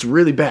 It's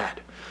really bad.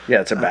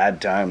 Yeah, it's a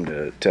bad time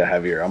to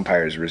have your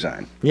umpires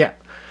resign. Yeah.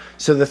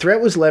 So the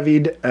threat was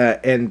levied,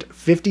 and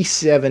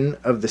 57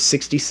 of the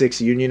 66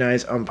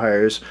 unionized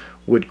umpires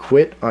would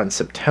quit on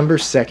September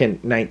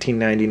 2nd,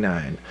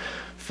 1999.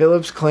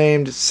 Phillips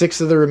claimed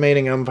 6 of the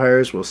remaining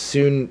umpires will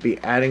soon be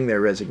adding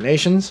their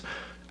resignations.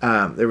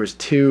 There was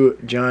 2,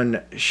 John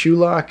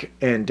Shulock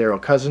and Darrell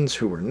Cousins,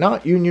 who were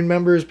not union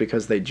members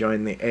because they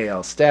joined the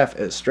AL staff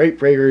as straight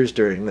breakers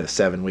during the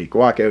 7-week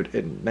walkout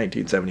in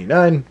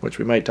 1979, which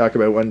we might talk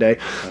about one day.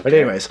 Okay. But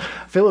anyways,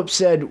 Phillips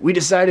said, we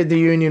decided the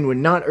union would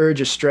not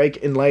urge a strike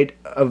in light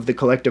of the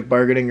collective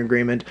bargaining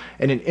agreement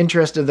and in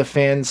interest of the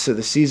fans, so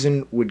the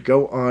season would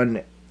go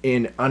on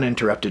in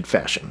uninterrupted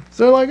fashion.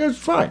 So they're like, it's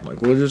fine.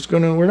 Like,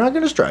 we're not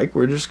gonna strike.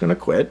 We're just gonna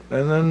quit,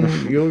 and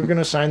then you're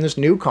gonna sign this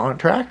new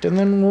contract, and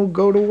then we'll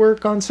go to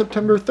work on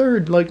September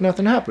 3rd like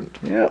nothing happened.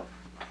 Yeah.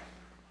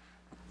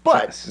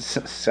 But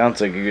sounds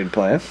like a good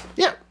plan.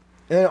 Yeah,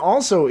 and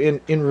also in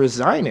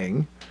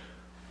resigning,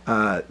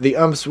 the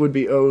umps would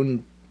be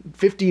owed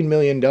 $15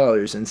 million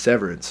in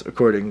severance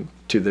according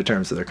to the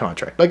terms of their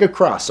contract, like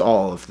across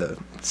all of the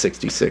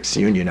 66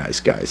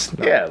 unionized guys.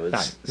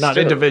 Not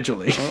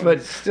individually,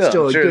 but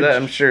still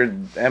I'm sure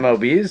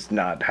MLB is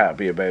not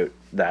happy about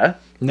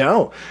that.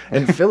 No,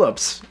 and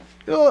Phillips,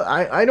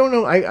 I don't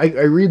know. I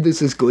read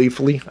this as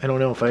gleefully. I don't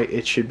know if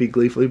it should be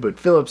gleefully, but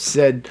Phillips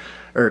said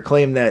or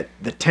claimed that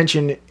the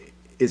tension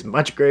is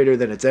much greater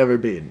than it's ever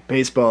been.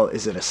 Baseball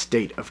is in a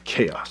state of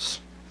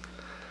chaos.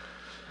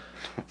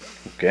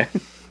 Okay.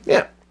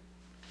 Yeah.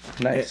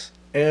 Nice.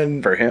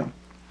 And for him.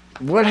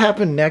 What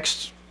happened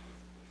next,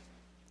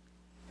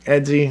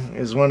 Edsy,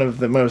 is one of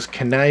the most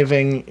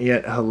conniving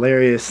yet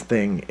hilarious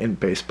thing in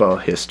baseball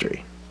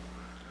history.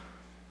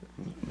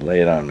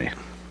 Lay it on me.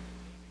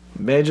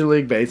 Major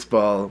League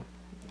Baseball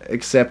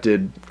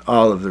accepted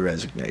all of the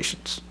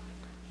resignations.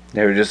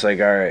 They were just like,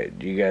 all right,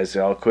 you guys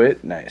all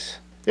quit? Nice.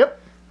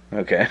 Yep.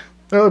 Okay.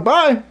 They're like,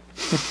 bye.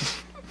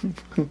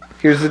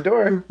 Here's the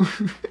door.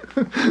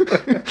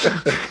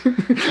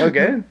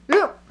 Okay.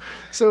 Yep.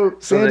 So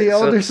Sandy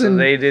Alderson. So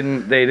they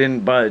didn't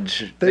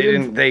budge.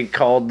 They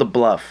called the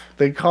bluff.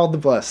 They called the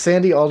bluff.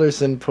 Sandy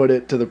Alderson put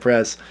it to the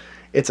press.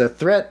 It's a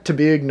threat to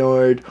be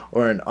ignored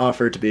or an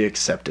offer to be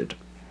accepted.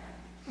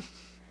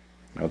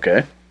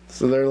 Okay.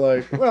 So they're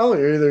like, well,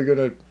 you're either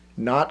gonna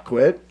not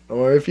quit,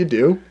 or if you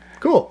do,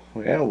 cool.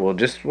 Yeah, we'll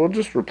just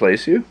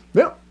replace you.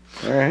 Yep.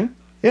 All right.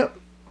 Yep.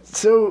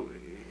 So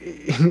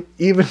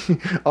even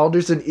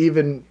Alderson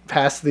even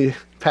passed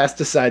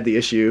aside the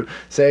issue,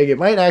 saying it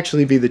might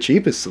actually be the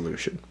cheapest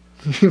solution.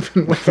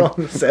 Even with all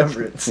the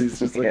severance, he's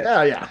just like,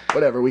 oh yeah,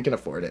 whatever, we can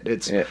afford it.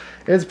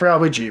 It's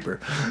probably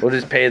cheaper. We'll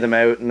just pay them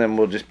out, and then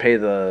we'll just pay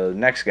the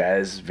next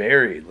guys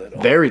very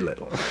little. Very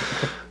little.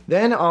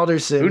 Then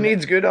Alderson... Who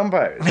needs good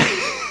umpires?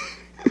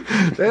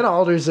 Then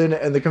Alderson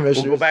and the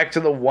commissioners... We'll go back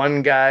to the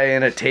one guy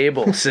in a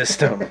table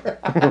system.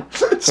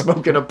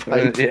 Smoking a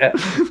pipe. Yeah.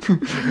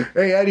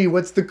 Hey, Eddie,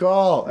 what's the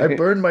call? I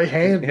burned my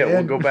hand, Yeah, man.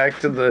 we'll go back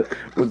to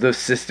the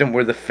system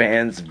where the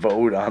fans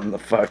vote on the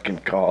fucking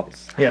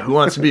calls. Yeah, who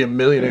wants to be a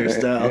millionaire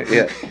style?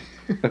 Yeah.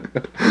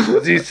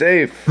 Was he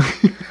safe?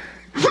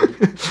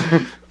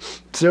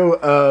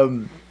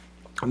 So,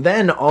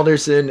 then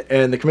Alderson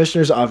and the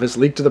commissioner's office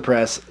leaked to the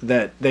press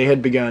that they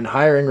had begun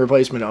hiring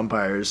replacement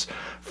umpires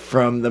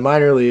from the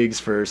minor leagues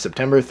for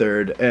September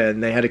 3rd,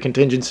 and they had a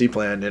contingency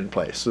plan in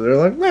place. So they're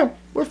like, well,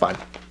 we're fine.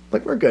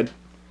 Like, we're good.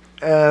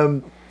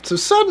 So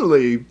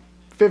suddenly,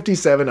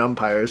 57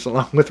 umpires,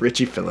 along with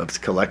Richie Phillips,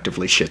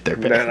 collectively shit their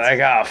pants. They're like,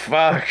 oh,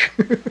 fuck.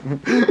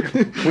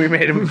 We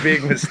made a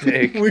big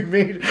mistake. We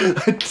made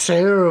a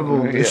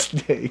terrible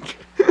mistake.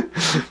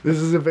 This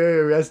is a very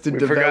Arrested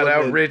Development. We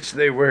forgot how rich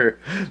they were.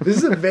 This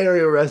is a very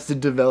Arrested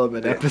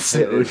Development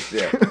episode of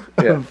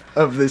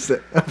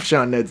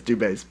Sean Neds Do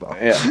Baseball.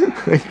 Yeah.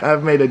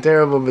 I've made a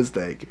terrible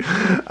mistake.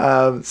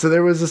 So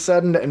there was a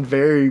sudden and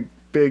very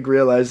big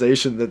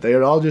realization that they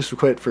had all just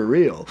quit for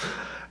real.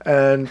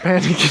 And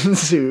panic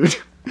ensued.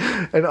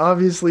 And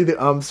obviously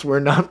the umps were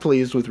not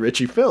pleased with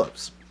Richie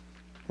Phillips.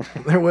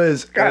 There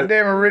was... God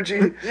damn it,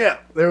 Richie. Yeah,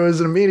 there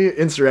was an immediate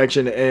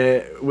insurrection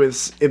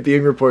with it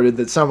being reported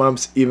that some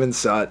umps even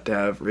sought to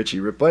have Richie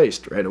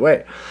replaced right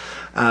away.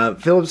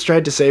 Phillips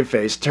tried to save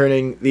face,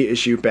 turning the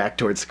issue back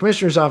towards the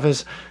commissioner's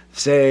office,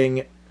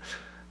 saying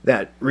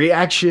that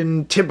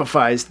reaction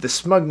typifies the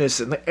smugness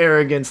and the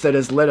arrogance that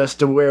has led us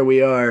to where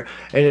we are,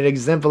 and it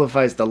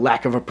exemplifies the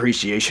lack of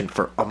appreciation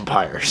for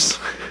umpires.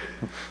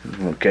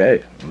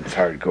 Okay, it's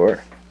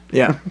hardcore.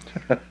 Yeah.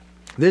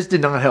 This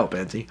did not help,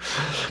 Enzi.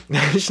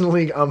 National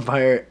League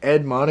umpire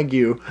Ed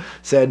Montague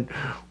said,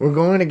 "We're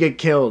going to get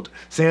killed.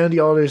 Sandy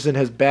Alderson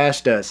has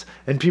bashed us,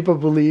 and people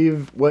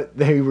believe what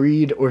they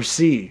read or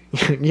see."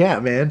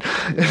 Yeah, man.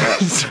 Yeah.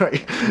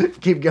 Sorry.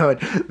 Keep going.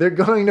 They're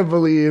going to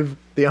believe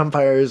the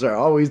umpires are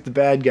always the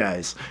bad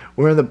guys.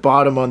 We're in the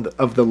bottom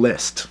of the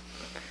list.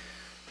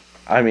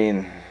 I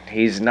mean,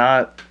 he's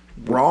not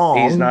wrong.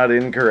 He's not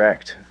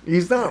incorrect.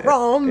 He's not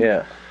wrong.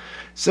 Yeah.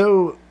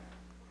 So...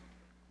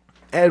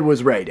 Ed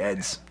was right,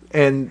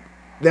 and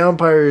the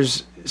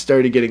umpires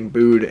started getting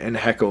booed and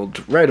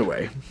heckled right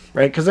away,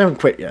 right? Because they haven't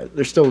quit yet.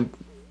 They're still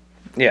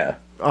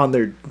on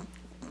their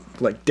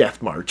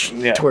death march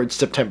towards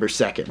September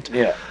 2nd.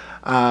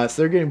 Yeah.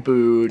 So they're getting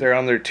booed. They're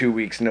on their 2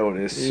 weeks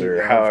notice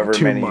or however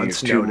many,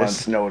 2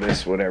 months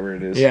notice, whatever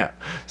it is. Yeah.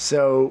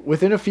 So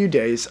within a few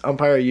days,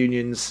 umpire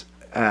unions'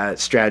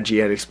 strategy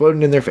had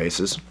exploded in their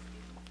faces.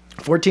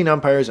 14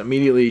 umpires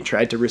immediately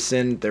tried to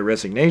rescind their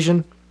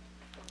resignation.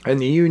 And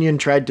the union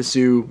tried to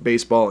sue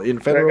baseball in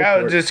federal court.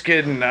 I was just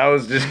kidding. No, I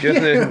was just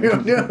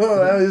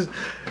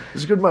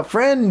good. My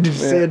friend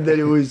said that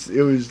it was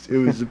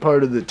a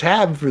part of the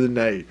tab for the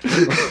night.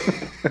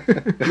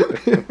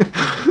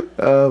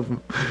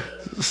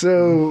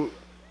 So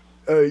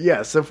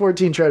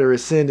 14 try to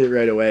rescind it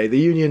right away. The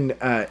union,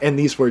 and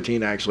these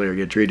 14 actually are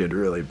get treated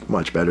really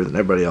much better than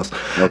everybody else.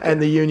 Okay.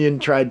 And the union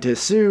tried to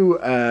sue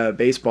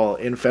baseball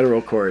in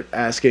federal court,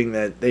 asking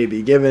that they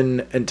be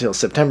given until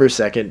September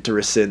 2nd to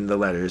rescind the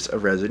letters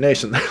of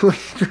resignation. They're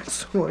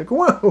like,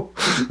 whoa,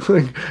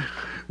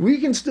 we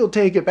can still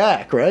take it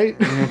back, right?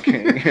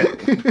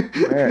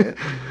 Okay.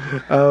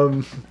 All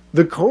right.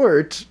 The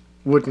court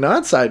would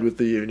not side with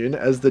the union,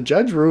 as the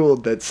judge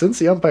ruled that since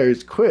the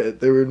umpires quit,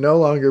 they were no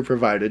longer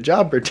provided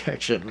job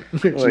protection.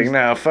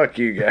 Nah, fuck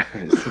you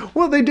guys.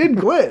 Well, they did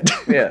quit.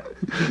 Yeah.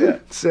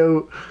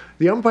 So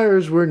the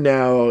umpires were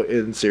now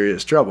in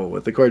serious trouble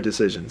with the court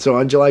decision. So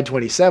on July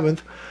 27th,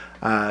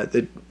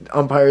 the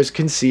umpires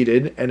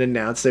conceded and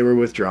announced they were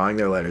withdrawing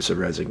their letters of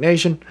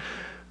resignation.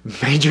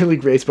 Major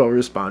League Baseball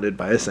responded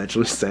by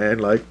essentially saying,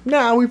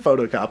 nah, we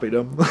photocopied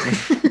them.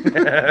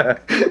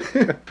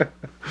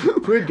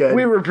 We're good.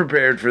 We were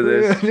prepared for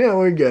this. Yeah,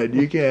 we're good.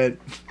 You can't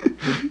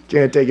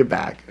take it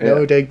back.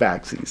 No take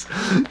backsies.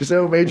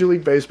 So Major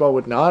League Baseball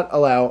would not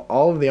allow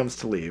all of the umps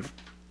to leave.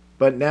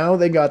 But now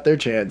they got their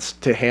chance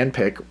to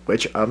handpick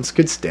which umps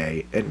could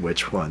stay and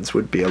which ones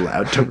would be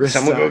allowed to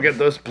resign. Someone go get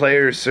those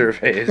players'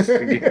 surveys.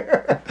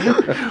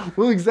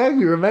 Well,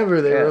 exactly.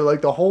 Remember, they were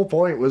the whole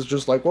point was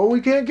just well,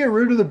 we can't get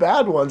rid of the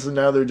bad ones. And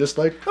now they're just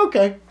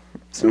okay.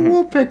 So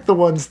we'll pick the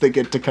ones that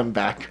get to come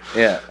back.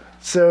 Yeah.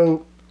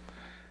 So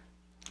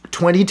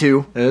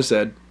 22, as I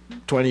said,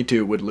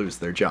 22 would lose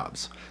their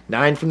jobs.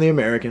 9 from the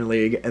American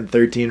League and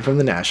 13 from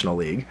the National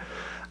League.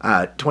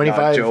 25.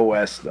 Not Joe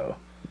West, though.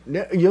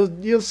 No,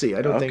 you'll see.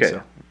 I don't think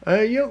so.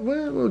 Yeah,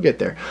 we'll get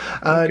there.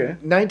 Okay.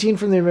 19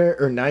 from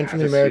the nine from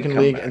the American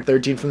League and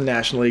 13 from the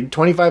National League.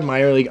 25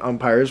 minor league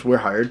umpires were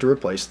hired to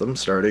replace them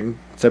starting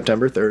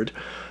September 3rd.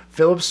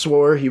 Phillips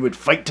swore he would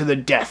fight to the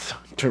death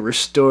to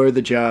restore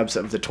the jobs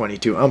of the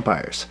 22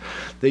 umpires.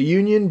 The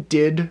union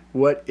did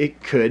what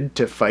it could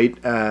to fight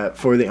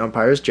for the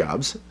umpires'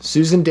 jobs.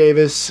 Susan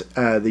Davis,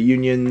 the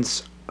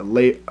union's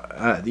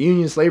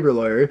labor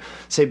lawyer,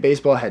 said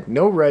baseball had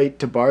no right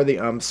to bar the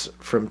umps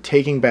from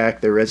taking back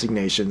their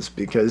resignations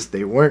because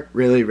they weren't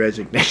really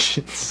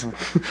resignations.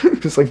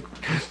 It's like,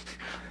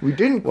 we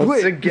didn't quit.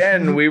 Once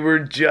again, we were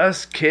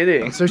just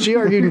kidding. So she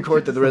argued in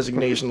court that the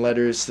resignation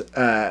letters,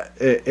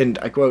 and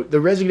I quote,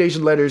 the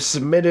resignation letters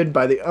submitted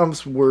by the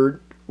umps were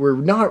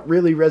not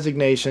really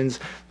resignations.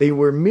 They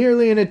were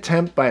merely an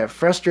attempt by a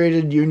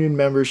frustrated union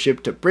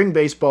membership to bring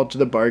baseball to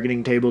the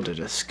bargaining table to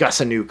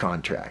discuss a new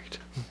contract.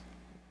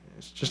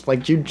 Just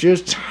like you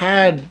just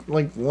had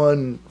like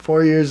one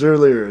 4 years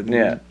earlier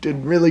and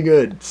did really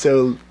good.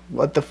 So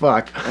what the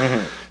fuck?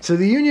 Mm-hmm. So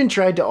the union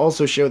tried to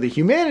also show the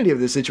humanity of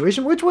the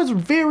situation, which was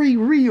very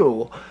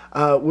real,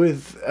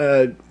 with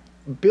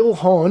Bill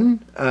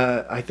Hahn,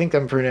 I think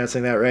I'm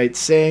pronouncing that right,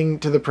 saying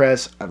to the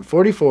press, "I'm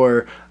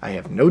 44, I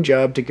have no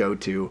job to go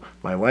to.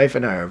 My wife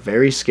and I are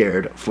very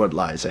scared of what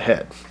lies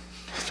ahead."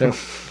 So...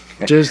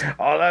 just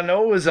all I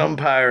know is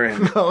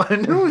umpiring. All I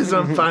know is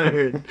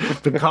umpiring.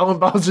 Been calling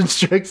balls and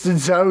strikes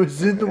since I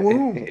was in the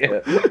womb.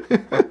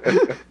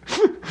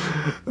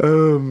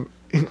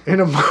 In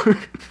a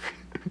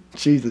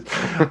Jesus,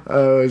 I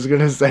was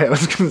gonna say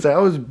I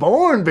was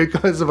born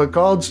because of a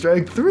called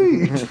strike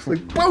 3. Just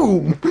like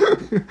boom.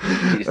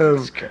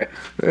 Jesus Christ.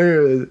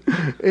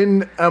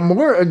 In a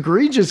more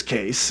egregious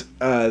case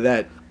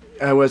that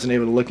I wasn't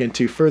able to look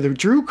into further,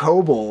 Drew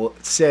Coble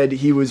said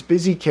he was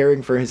busy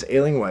caring for his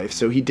ailing wife,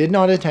 so he did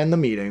not attend the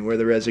meeting where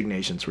the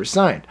resignations were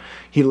signed.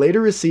 He later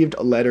received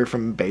a letter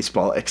from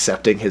baseball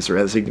accepting his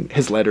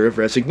letter of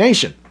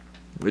resignation,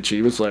 which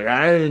he was like,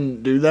 I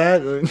didn't do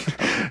that.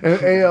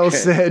 And AL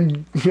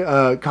said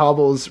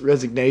Coble's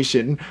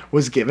resignation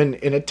was given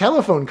in a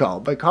telephone call,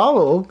 but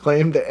Coble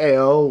claimed the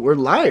AL were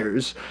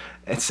liars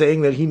and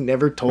saying that he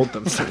never told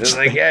them such It's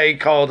like, yeah, he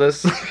called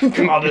us. He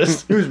called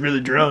us. He was really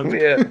drunk.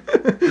 Yeah.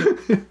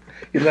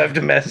 He left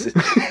a message.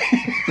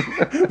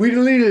 We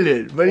deleted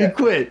it, but he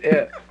quit.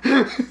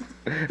 Yeah.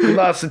 We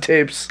lost the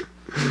tapes.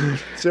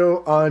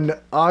 So on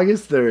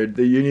August 3rd,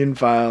 the union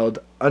filed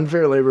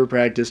unfair labor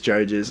practice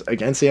charges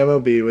against the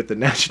MLB with the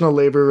National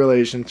Labor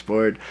Relations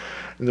Board,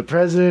 and the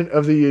president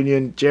of the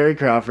union, Jerry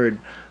Crawford,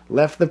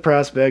 left the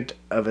prospect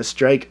of a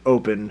strike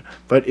open,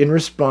 but in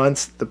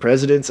response, the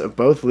presidents of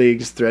both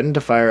leagues threatened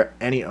to fire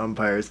any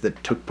umpires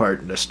that took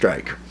part in a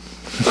strike.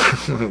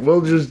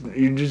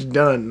 You're just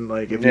done,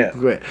 like, if you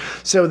quit.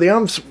 So the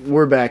umps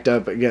were backed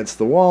up against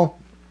the wall.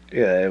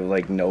 Yeah, they have,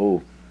 like,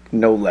 no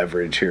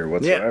leverage here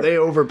whatsoever. Yeah, they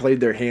overplayed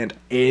their hand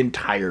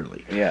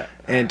entirely. Yeah.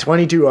 And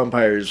 22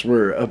 umpires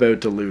were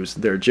about to lose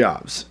their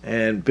jobs,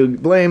 and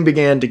blame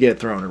began to get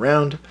thrown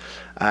around.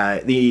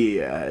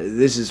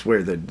 This is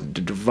where the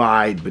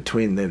divide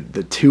between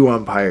the two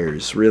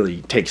umpires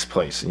really takes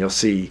place. And you'll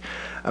see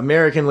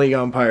American League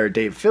umpire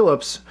Dave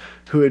Phillips,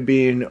 who had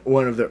been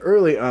one of the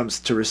early umps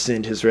to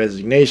rescind his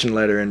resignation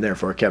letter and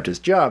therefore kept his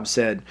job,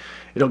 said,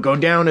 "It'll go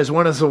down as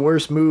one of the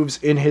worst moves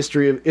in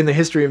the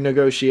history of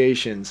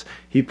negotiations.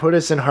 He put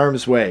us in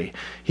harm's way.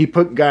 He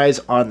put guys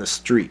on the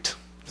street."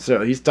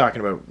 So he's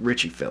talking about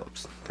Richie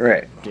Phillips.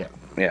 Right. Yeah.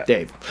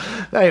 Dave.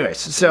 Anyways,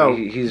 so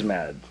he's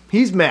mad.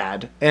 He's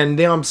mad, and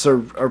the umps are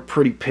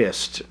pretty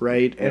pissed,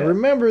 right? And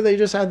remember, they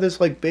just had this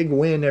like big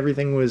win.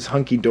 Everything was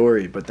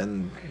hunky-dory, but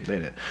then they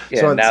did. Yeah,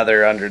 so now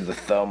they're under the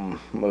thumb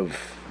of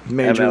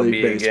Major MLB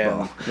League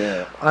Baseball. Again.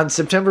 Yeah. On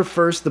September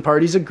 1st, the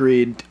parties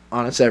agreed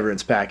on a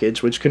severance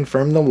package, which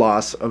confirmed the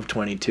loss of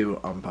 22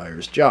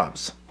 umpires'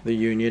 jobs. The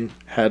union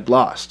had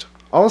lost.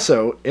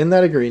 Also, in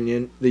that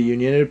agreement, the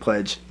union had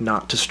pledged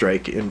not to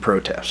strike in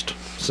protest.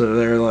 So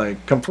they're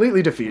like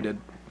completely defeated.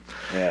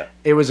 Yeah.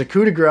 It was a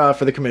coup de grace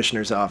for the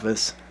commissioner's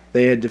office.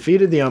 They had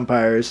defeated the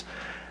umpires,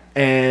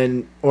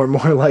 or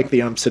more like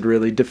the umps had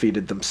really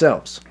defeated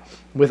themselves.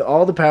 With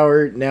all the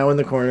power now in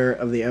the corner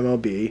of the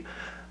MLB.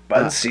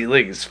 Bud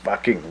Selig is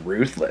fucking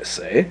ruthless,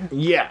 eh?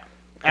 Yeah,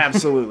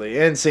 absolutely.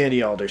 And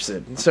Sandy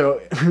Alderson. So,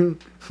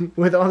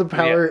 with all the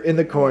power in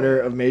the corner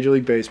of Major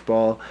League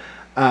Baseball,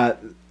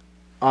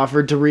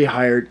 offered to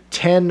rehire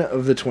 10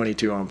 of the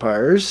 22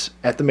 umpires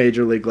at the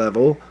Major League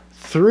level,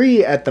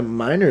 3 at the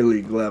minor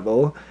league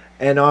level,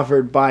 and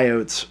offered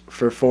buyouts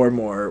for 4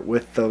 more,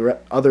 with the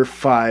other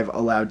 5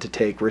 allowed to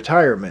take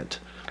retirement.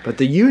 But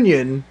the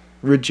union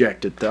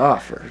rejected the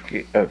offer.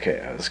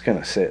 Okay, I was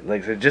gonna say,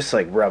 like, they're just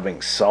like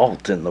rubbing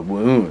salt in the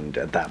wound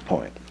at that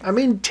point. I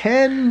mean,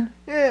 10.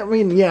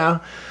 Yeah.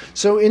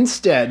 So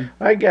instead,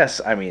 I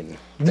guess. I mean,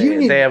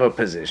 they have a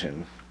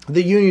position.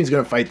 The union's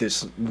gonna fight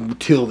this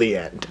till the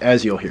end,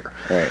 as you'll hear.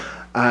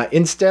 Right.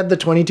 Instead, the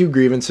 22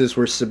 grievances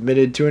were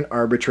submitted to an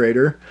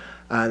arbitrator.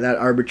 That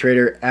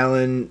arbitrator,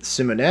 Alan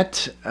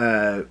Simonet,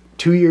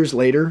 2 years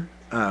later,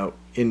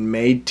 in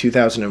May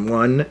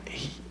 2001,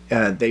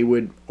 they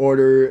would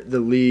order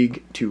the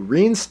league to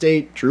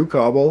reinstate Drew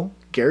Cobble,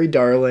 Gary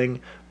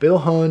Darling, Bill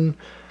Hunn,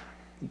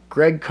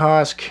 Greg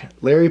Kosk,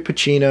 Larry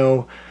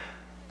Pacino,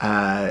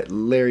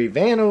 Larry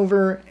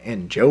Vanover,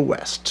 and Joe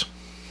West.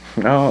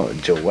 Oh,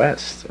 Joe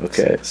West.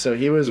 Okay. So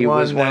he was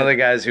one of the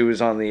guys who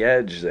was on the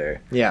edge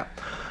there. Yeah.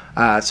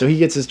 So he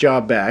gets his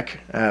job back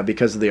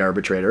because of the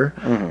arbitrator.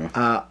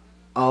 Mm-hmm.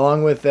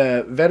 Along with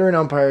veteran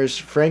umpires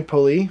Frank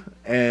Pulley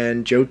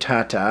and Joe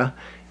Tata,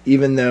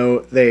 even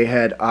though they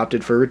had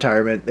opted for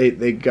retirement,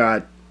 they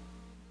got...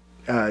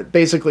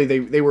 basically,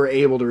 they were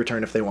able to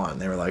return if they wanted.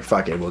 They were like,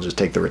 fuck it, we'll just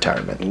take the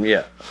retirement.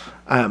 Yeah.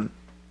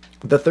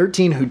 The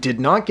 13 who did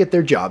not get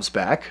their jobs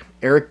back,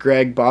 Eric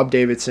Gregg, Bob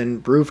Davidson,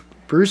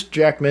 Bruce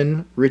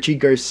Jackman, Richie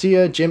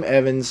Garcia, Jim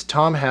Evans,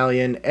 Tom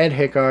Hallion, Ed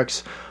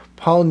Hickox,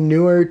 Paul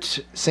Newart,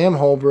 Sam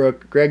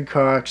Holbrook, Greg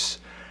Cox,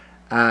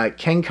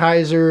 Ken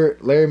Kaiser,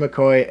 Larry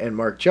McCoy, and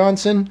Mark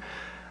Johnson.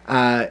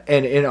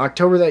 And in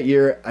October that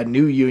year, a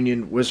new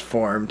union was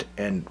formed,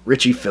 and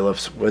Richie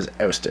Phillips was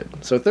ousted.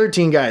 So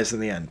 13 guys in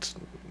the end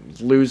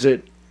lose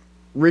it.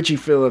 Richie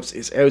Phillips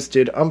is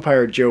ousted.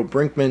 Umpire Joe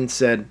Brinkman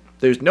said,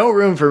 "There's no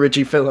room for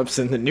Richie Phillips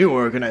in the new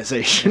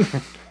organization."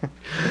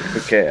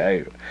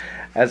 Okay,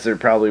 as there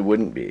probably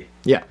wouldn't be.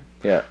 Yeah.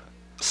 Yeah.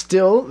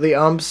 Still, the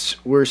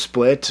umps were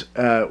split,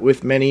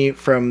 with many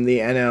from the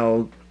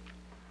NL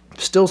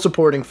still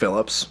supporting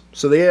Phillips.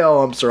 So the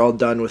AL umps are all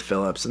done with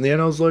Phillips. And the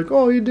NL's like,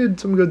 oh, he did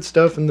some good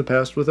stuff in the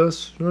past with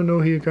us. I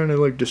know he kind of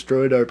like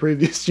destroyed our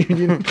previous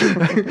union.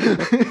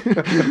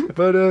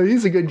 But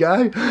he's a good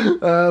guy.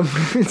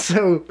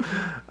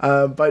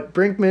 But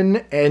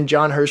Brinkman and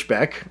John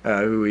Hirschbeck,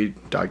 who we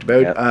talked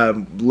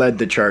about, led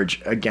the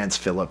charge against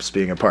Phillips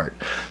being a part.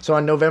 So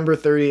on November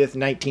 30th,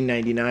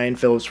 1999,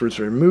 Phillips was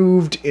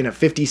removed in a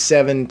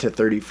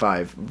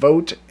 57-35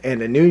 vote,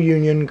 and a new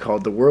union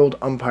called the World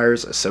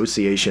Umpires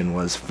Association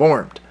was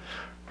formed.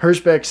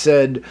 Hirschbeck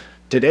said,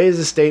 "Today is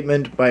a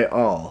statement by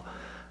all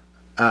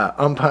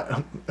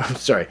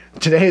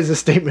Today is a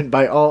statement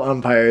by all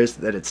umpires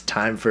that it's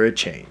time for a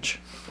change."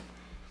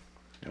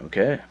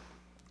 Okay.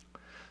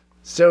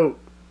 So,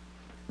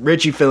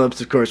 Richie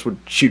Phillips, of course, would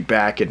shoot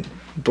back and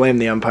blame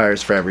the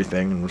umpires for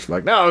everything, and was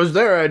like, "No, it was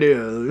their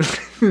idea."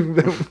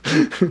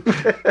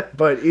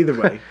 But either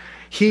way,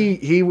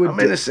 he would. I'm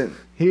innocent.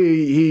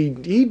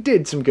 He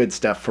did some good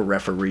stuff for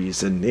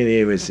referees, and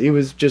he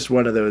was just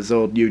one of those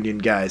old union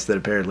guys that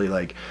apparently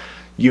like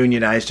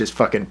unionized his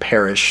fucking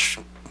parish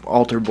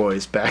altar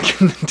boys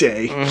back in the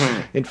day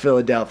in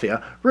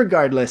Philadelphia.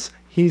 Regardless,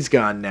 he's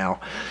gone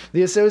now.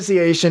 The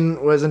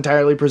association was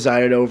entirely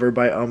presided over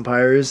by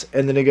umpires,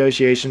 and the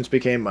negotiations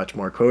became much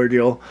more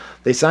cordial.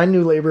 They signed a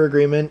new labor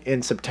agreement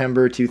in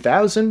September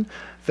 2000.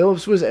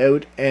 Phillips was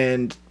out,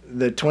 and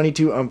the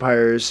 22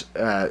 umpires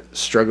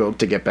struggled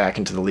to get back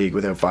into the league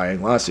without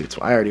filing lawsuits.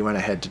 Well, I already went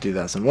ahead to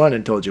 2001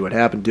 and told you what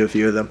happened to a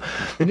few of them.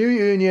 The new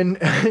union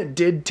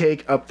did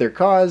take up their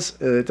cause,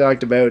 they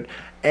talked about,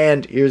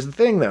 and here's the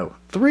thing though.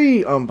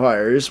 3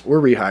 umpires were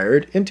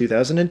rehired in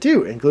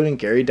 2002, including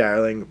Gary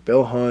Darling,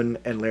 Bill Hunn,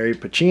 and Larry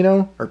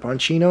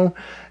Pacino,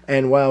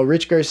 and while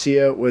Rich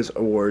Garcia was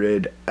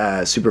awarded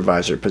a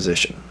supervisor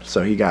position.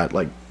 So he got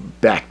like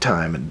back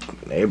time and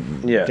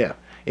yeah.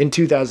 In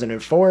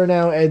 2004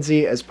 now,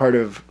 Edsy, as part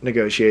of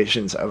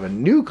negotiations of a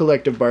new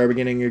collective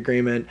bargaining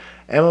agreement,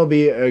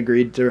 MLB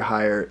agreed to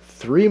hire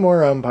 3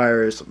 more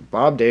umpires,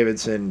 Bob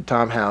Davidson,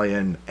 Tom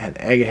Hallion, and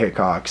Ed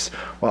Hickox,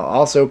 while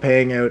also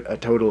paying out a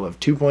total of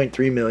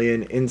 $2.3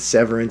 million in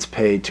severance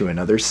pay to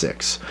another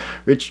 6.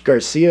 Rich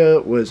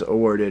Garcia was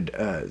awarded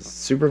a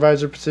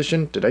supervisor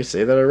position. Did I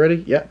say that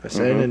already? Yeah, I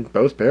said it in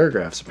both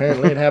paragraphs.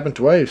 Apparently it happened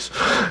twice.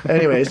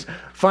 Anyways,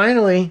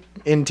 finally,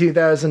 in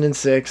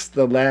 2006,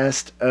 the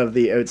last of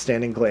the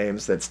outstanding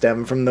claims that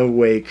stem from the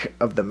wake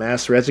of the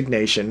mass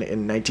resignation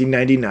in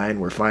 1999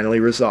 were finally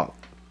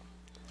resolved,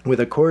 with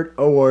a court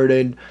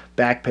awarded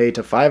back pay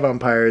to 5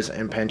 umpires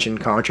and pension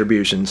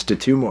contributions to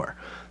 2 more.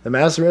 The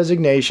mass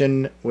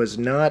resignation was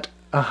not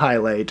a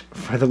highlight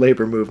for the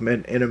labor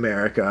movement in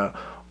America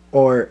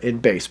or in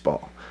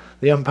baseball.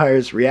 The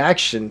umpire's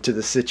reaction to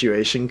the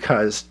situation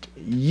caused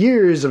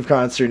years of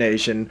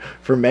consternation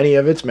for many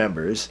of its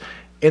members.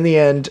 In the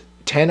end,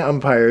 10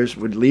 umpires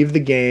would leave the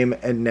game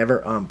and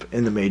never ump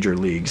in the major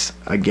leagues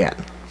again.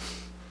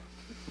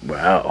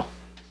 Wow.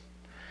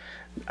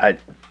 I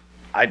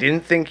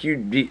didn't think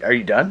you'd be... Are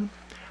you done?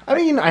 I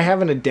mean, I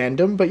have an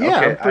addendum, but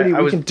yeah, okay.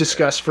 We can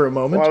discuss for a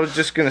moment. Well, I was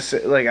just going to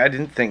say, like, I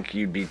didn't think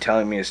you'd be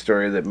telling me a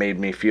story that made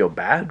me feel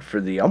bad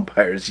for the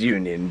umpires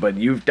union, but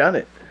you've done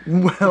it.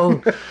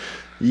 Well,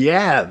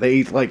 yeah,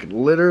 they, like,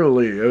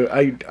 literally...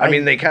 I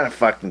mean, they kind of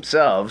fucked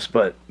themselves,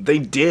 but... They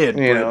did,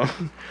 you know.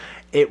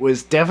 It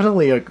was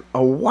definitely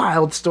a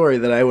wild story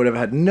that I would have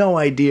had no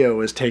idea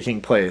was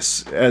taking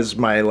place as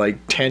my,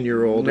 like,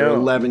 10-year-old or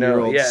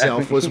 11-year-old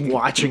self was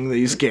watching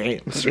these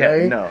games,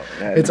 right? Yeah,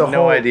 it's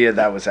no idea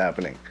that was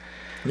happening.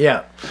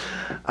 Yeah.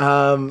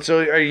 So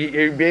are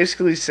you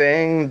basically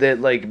saying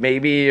that, like,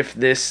 maybe if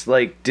this,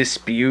 like,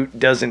 dispute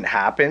doesn't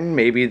happen,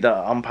 maybe the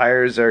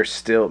umpires are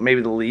still...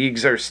 Maybe the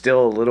leagues are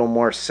still a little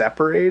more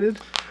separated?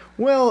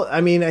 Well,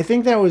 I mean, I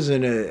think that was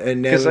an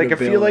inevitability. Because, like, I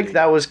feel like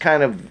that was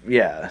kind of,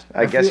 yeah,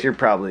 I guess you're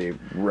probably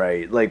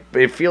right. Like,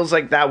 it feels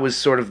like that was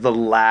sort of the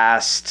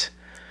last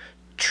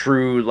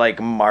true, like,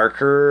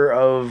 marker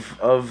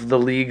of the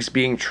leagues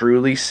being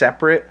truly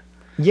separate.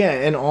 Yeah,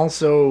 and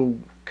also...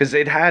 Because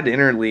they'd had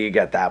interleague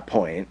at that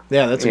point.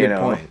 Yeah, that's a good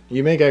point.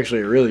 You make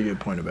actually a really good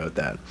point about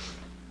that.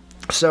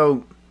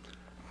 So,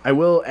 I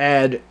will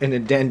add an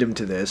addendum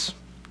to this,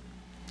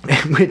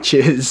 which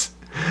is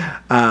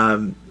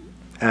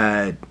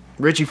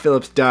Richie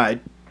Phillips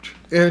died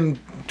in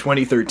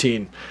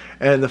 2013.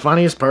 And the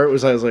funniest part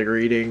was I was like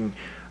reading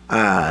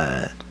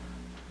an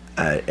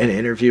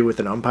interview with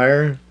an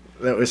umpire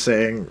that was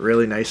saying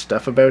really nice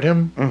stuff about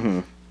him. Mm-hmm.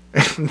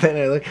 And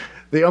then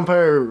the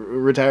umpire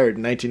retired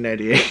in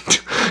 1998.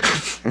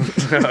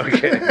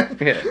 Okay.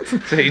 Yeah.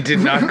 So he did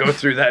not go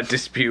through that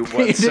dispute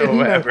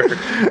whatsoever.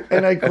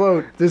 And I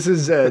quote, this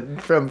is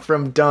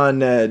from Don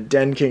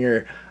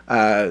Denkinger,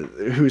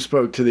 who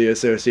spoke to the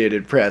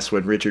Associated Press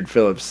when Richie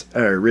Phillips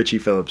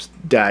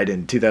died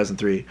in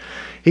 2003.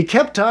 He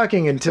kept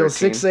talking until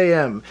 6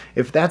 a.m.,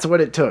 if that's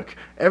what it took.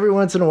 Every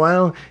once in a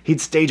while,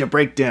 he'd stage a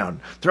breakdown,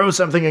 throw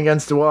something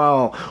against the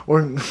wall,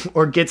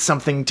 or get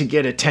something to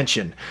get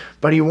attention.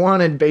 But he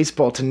wanted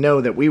baseball to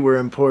know that we were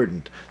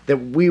important, that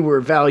we were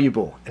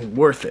valuable and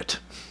worth it.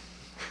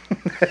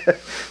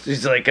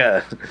 He's like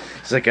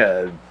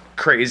a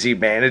crazy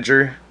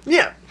manager.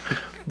 Yeah.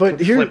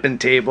 But flipping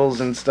tables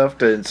and stuff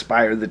to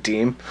inspire the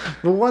team.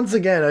 But once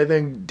again, I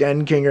think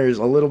Denkinger is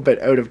a little bit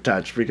out of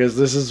touch because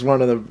this is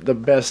one of the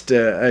best.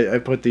 I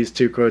put these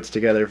two quotes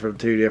together from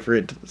two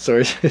different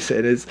sources.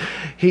 It is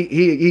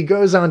he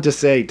goes on to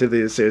say to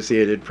the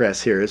Associated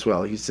Press here as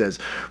well. He says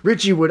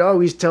Richie would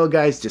always tell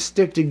guys to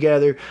stick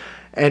together,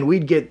 and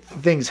we'd get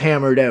things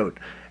hammered out.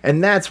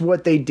 And that's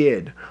what they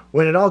did.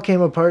 When it all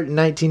came apart in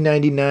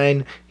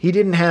 1999, he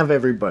didn't have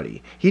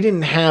everybody. He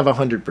didn't have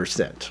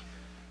 100%.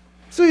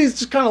 So he's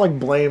just kind of like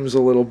blames a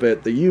little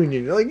bit the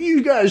union. Like,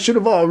 you guys should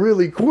have all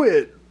really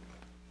quit.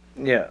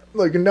 Yeah.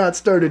 Like, and not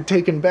started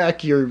taking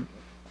back your...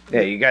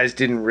 Yeah, you guys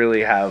didn't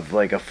really have,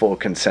 like, a full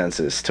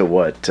consensus to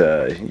what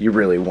you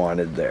really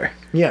wanted there.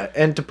 Yeah,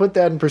 and to put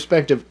that in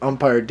perspective,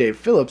 umpire Dave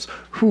Phillips,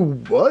 who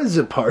was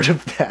a part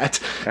of that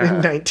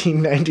in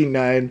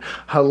 1999,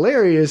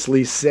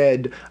 hilariously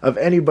said of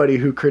anybody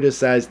who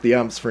criticized the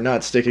umps for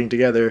not sticking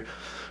together...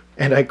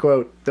 And I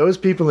quote, those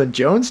people in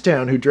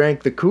Jonestown who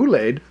drank the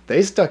Kool-Aid,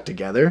 they stuck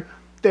together.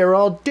 They're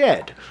all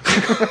dead.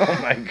 Oh,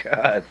 my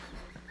God.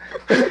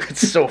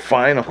 It's so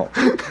final.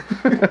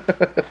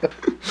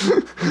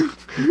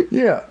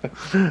 Yeah.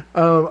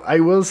 I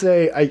will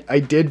say I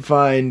did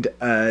find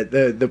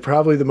the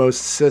probably the most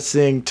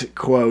succinct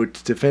quote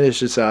to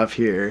finish this off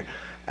here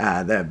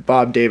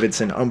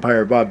that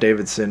umpire Bob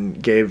Davidson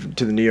gave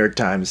to the New York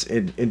Times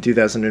in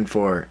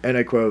 2004. And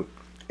I quote,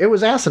 it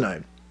was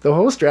asinine. The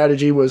whole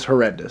strategy was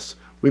horrendous.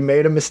 We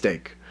made a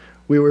mistake.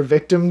 We were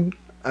victim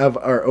of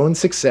our own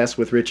success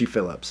with Richie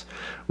Phillips.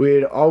 We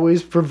had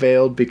always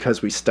prevailed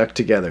because we stuck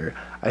together.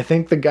 I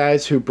think the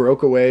guys who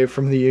broke away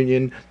from the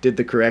union did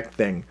the correct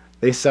thing.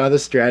 They saw the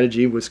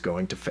strategy was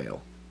going to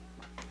fail.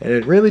 And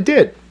it really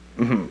did.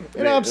 Mm-hmm.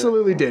 It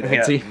absolutely did,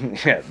 Hetzy.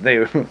 Yeah,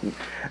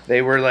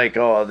 they were like,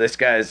 oh, this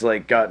guy's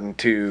like gotten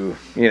too,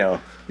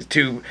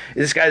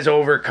 this guy's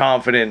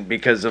overconfident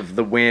because of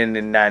the win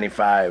in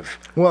 95.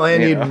 Well,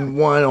 and he'd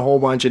won a whole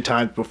bunch of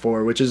times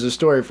before, which is a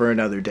story for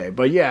another day.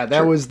 But yeah,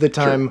 that was the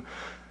time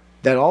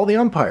that all the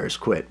umpires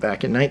quit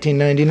back in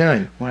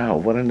 1999. Wow,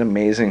 what an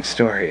amazing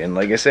story. And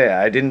like I say,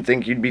 I didn't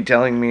think you'd be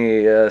telling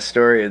me a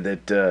story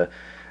that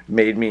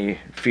made me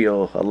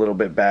feel a little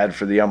bit bad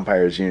for the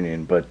umpires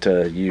union, but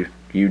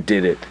you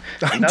did it.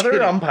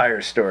 Another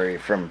umpire story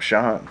from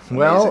Sean. Amazing.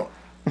 Well,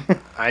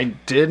 I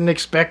didn't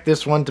expect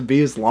this one to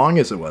be as long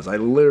as it was. I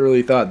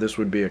literally thought this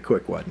would be a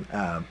quick one.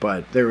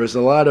 But there was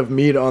a lot of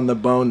meat on the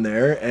bone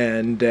there,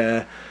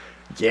 and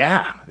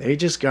yeah, they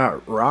just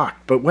got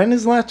rocked. But when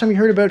is the last time you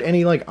heard about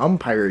any like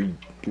umpire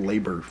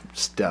labor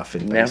stuff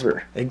in baseball?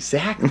 Never.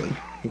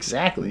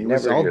 Exactly.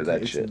 Never hear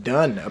that shit. It's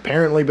done.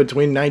 Apparently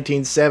between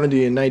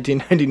 1970 and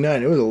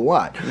 1999, it was a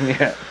lot.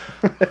 Yeah.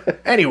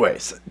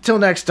 Anyways, till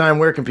next time,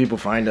 where can people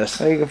find us?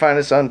 You can find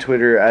us on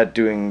Twitter at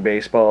Doing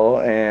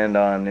Baseball and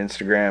on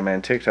Instagram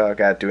and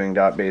TikTok at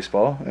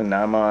Doing.Baseball. And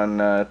I'm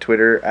on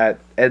Twitter at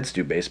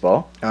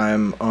EdsDoBaseball.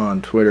 I'm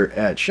on Twitter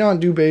at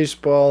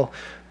SeanDoBaseball.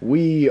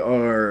 We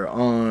are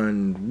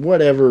on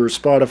whatever,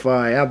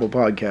 Spotify, Apple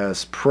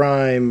Podcasts,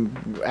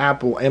 Prime,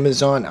 Apple,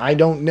 Amazon. I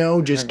don't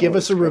know. Just give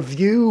us a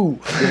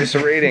review. Give us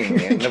a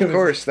rating. And of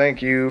course,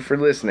 thank you for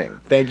listening.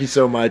 Thank you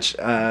so much.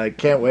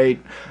 Can't wait.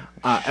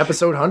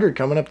 Episode 100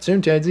 coming up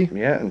soon, Tedsy.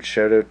 Yeah, and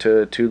shout out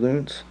to Two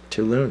Loons.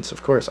 Two Loons,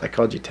 of course. I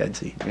called you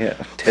Tedsy. Yeah,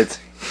 Tedsy.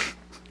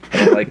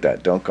 I don't like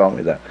that. Don't call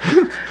me that.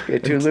 Okay,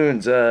 Two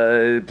Loons.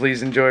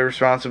 Please enjoy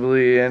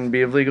responsibly and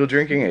be of legal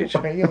drinking age.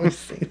 Why do you always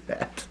say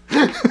that?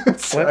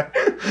 Sorry.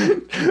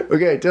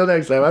 Okay, till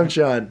next time. I'm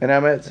Sean. And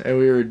I'm Ed. And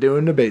we were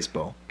doing the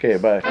baseball. Okay,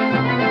 bye.